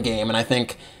in the endgame. And I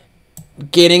think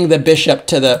getting the bishop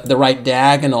to the right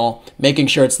diagonal, making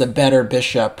sure it's the better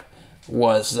bishop,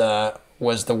 was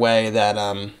the way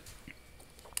that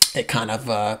it kind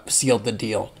of sealed the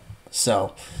deal.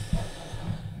 So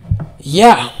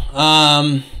yeah,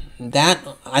 I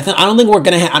don't think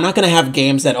I'm not gonna have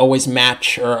games that always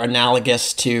match or are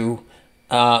analogous to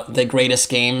the greatest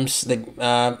games,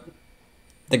 the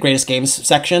greatest games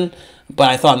section. But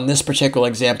I thought in this particular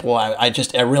example, I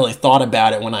really thought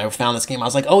about it when I found this game. I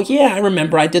was like, oh yeah, I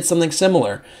remember I did something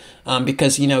similar,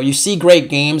 because you see great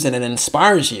games and it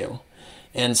inspires you,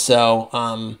 and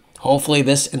so hopefully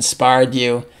this inspired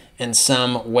you in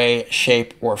some way,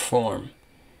 shape, or form.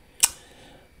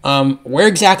 Where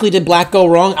exactly did black go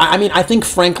wrong? I mean, I think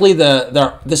frankly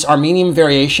this Armenian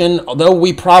variation, although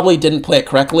we probably didn't play it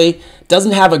correctly,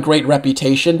 doesn't have a great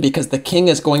reputation, because the king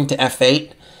is going to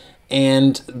f8.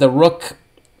 And the rook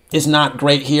is not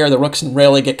great here. The rooks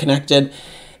rarely get connected.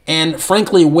 And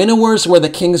frankly, winnowers where the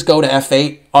kings go to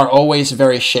f8 are always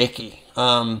very shaky.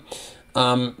 The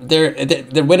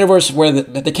winnowers where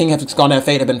the king has gone to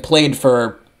f8 have been played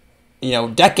for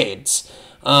decades.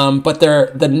 But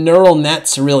the neural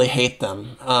nets really hate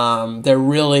them.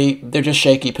 They're just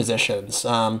shaky positions.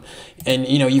 And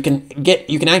you can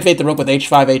activate the rook with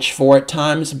h5, h4 at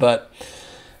times, but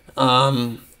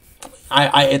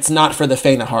it's not for the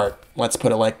faint of heart. Let's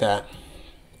put it like that.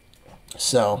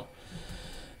 So,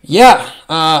 yeah,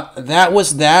 that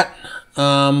was that.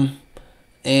 I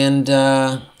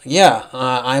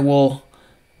will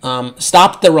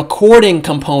stop the recording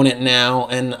component now,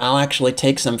 and I'll actually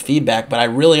take some feedback. But I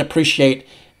really appreciate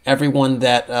everyone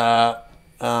that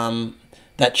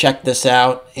that checked this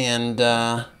out, and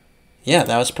yeah,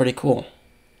 that was pretty cool.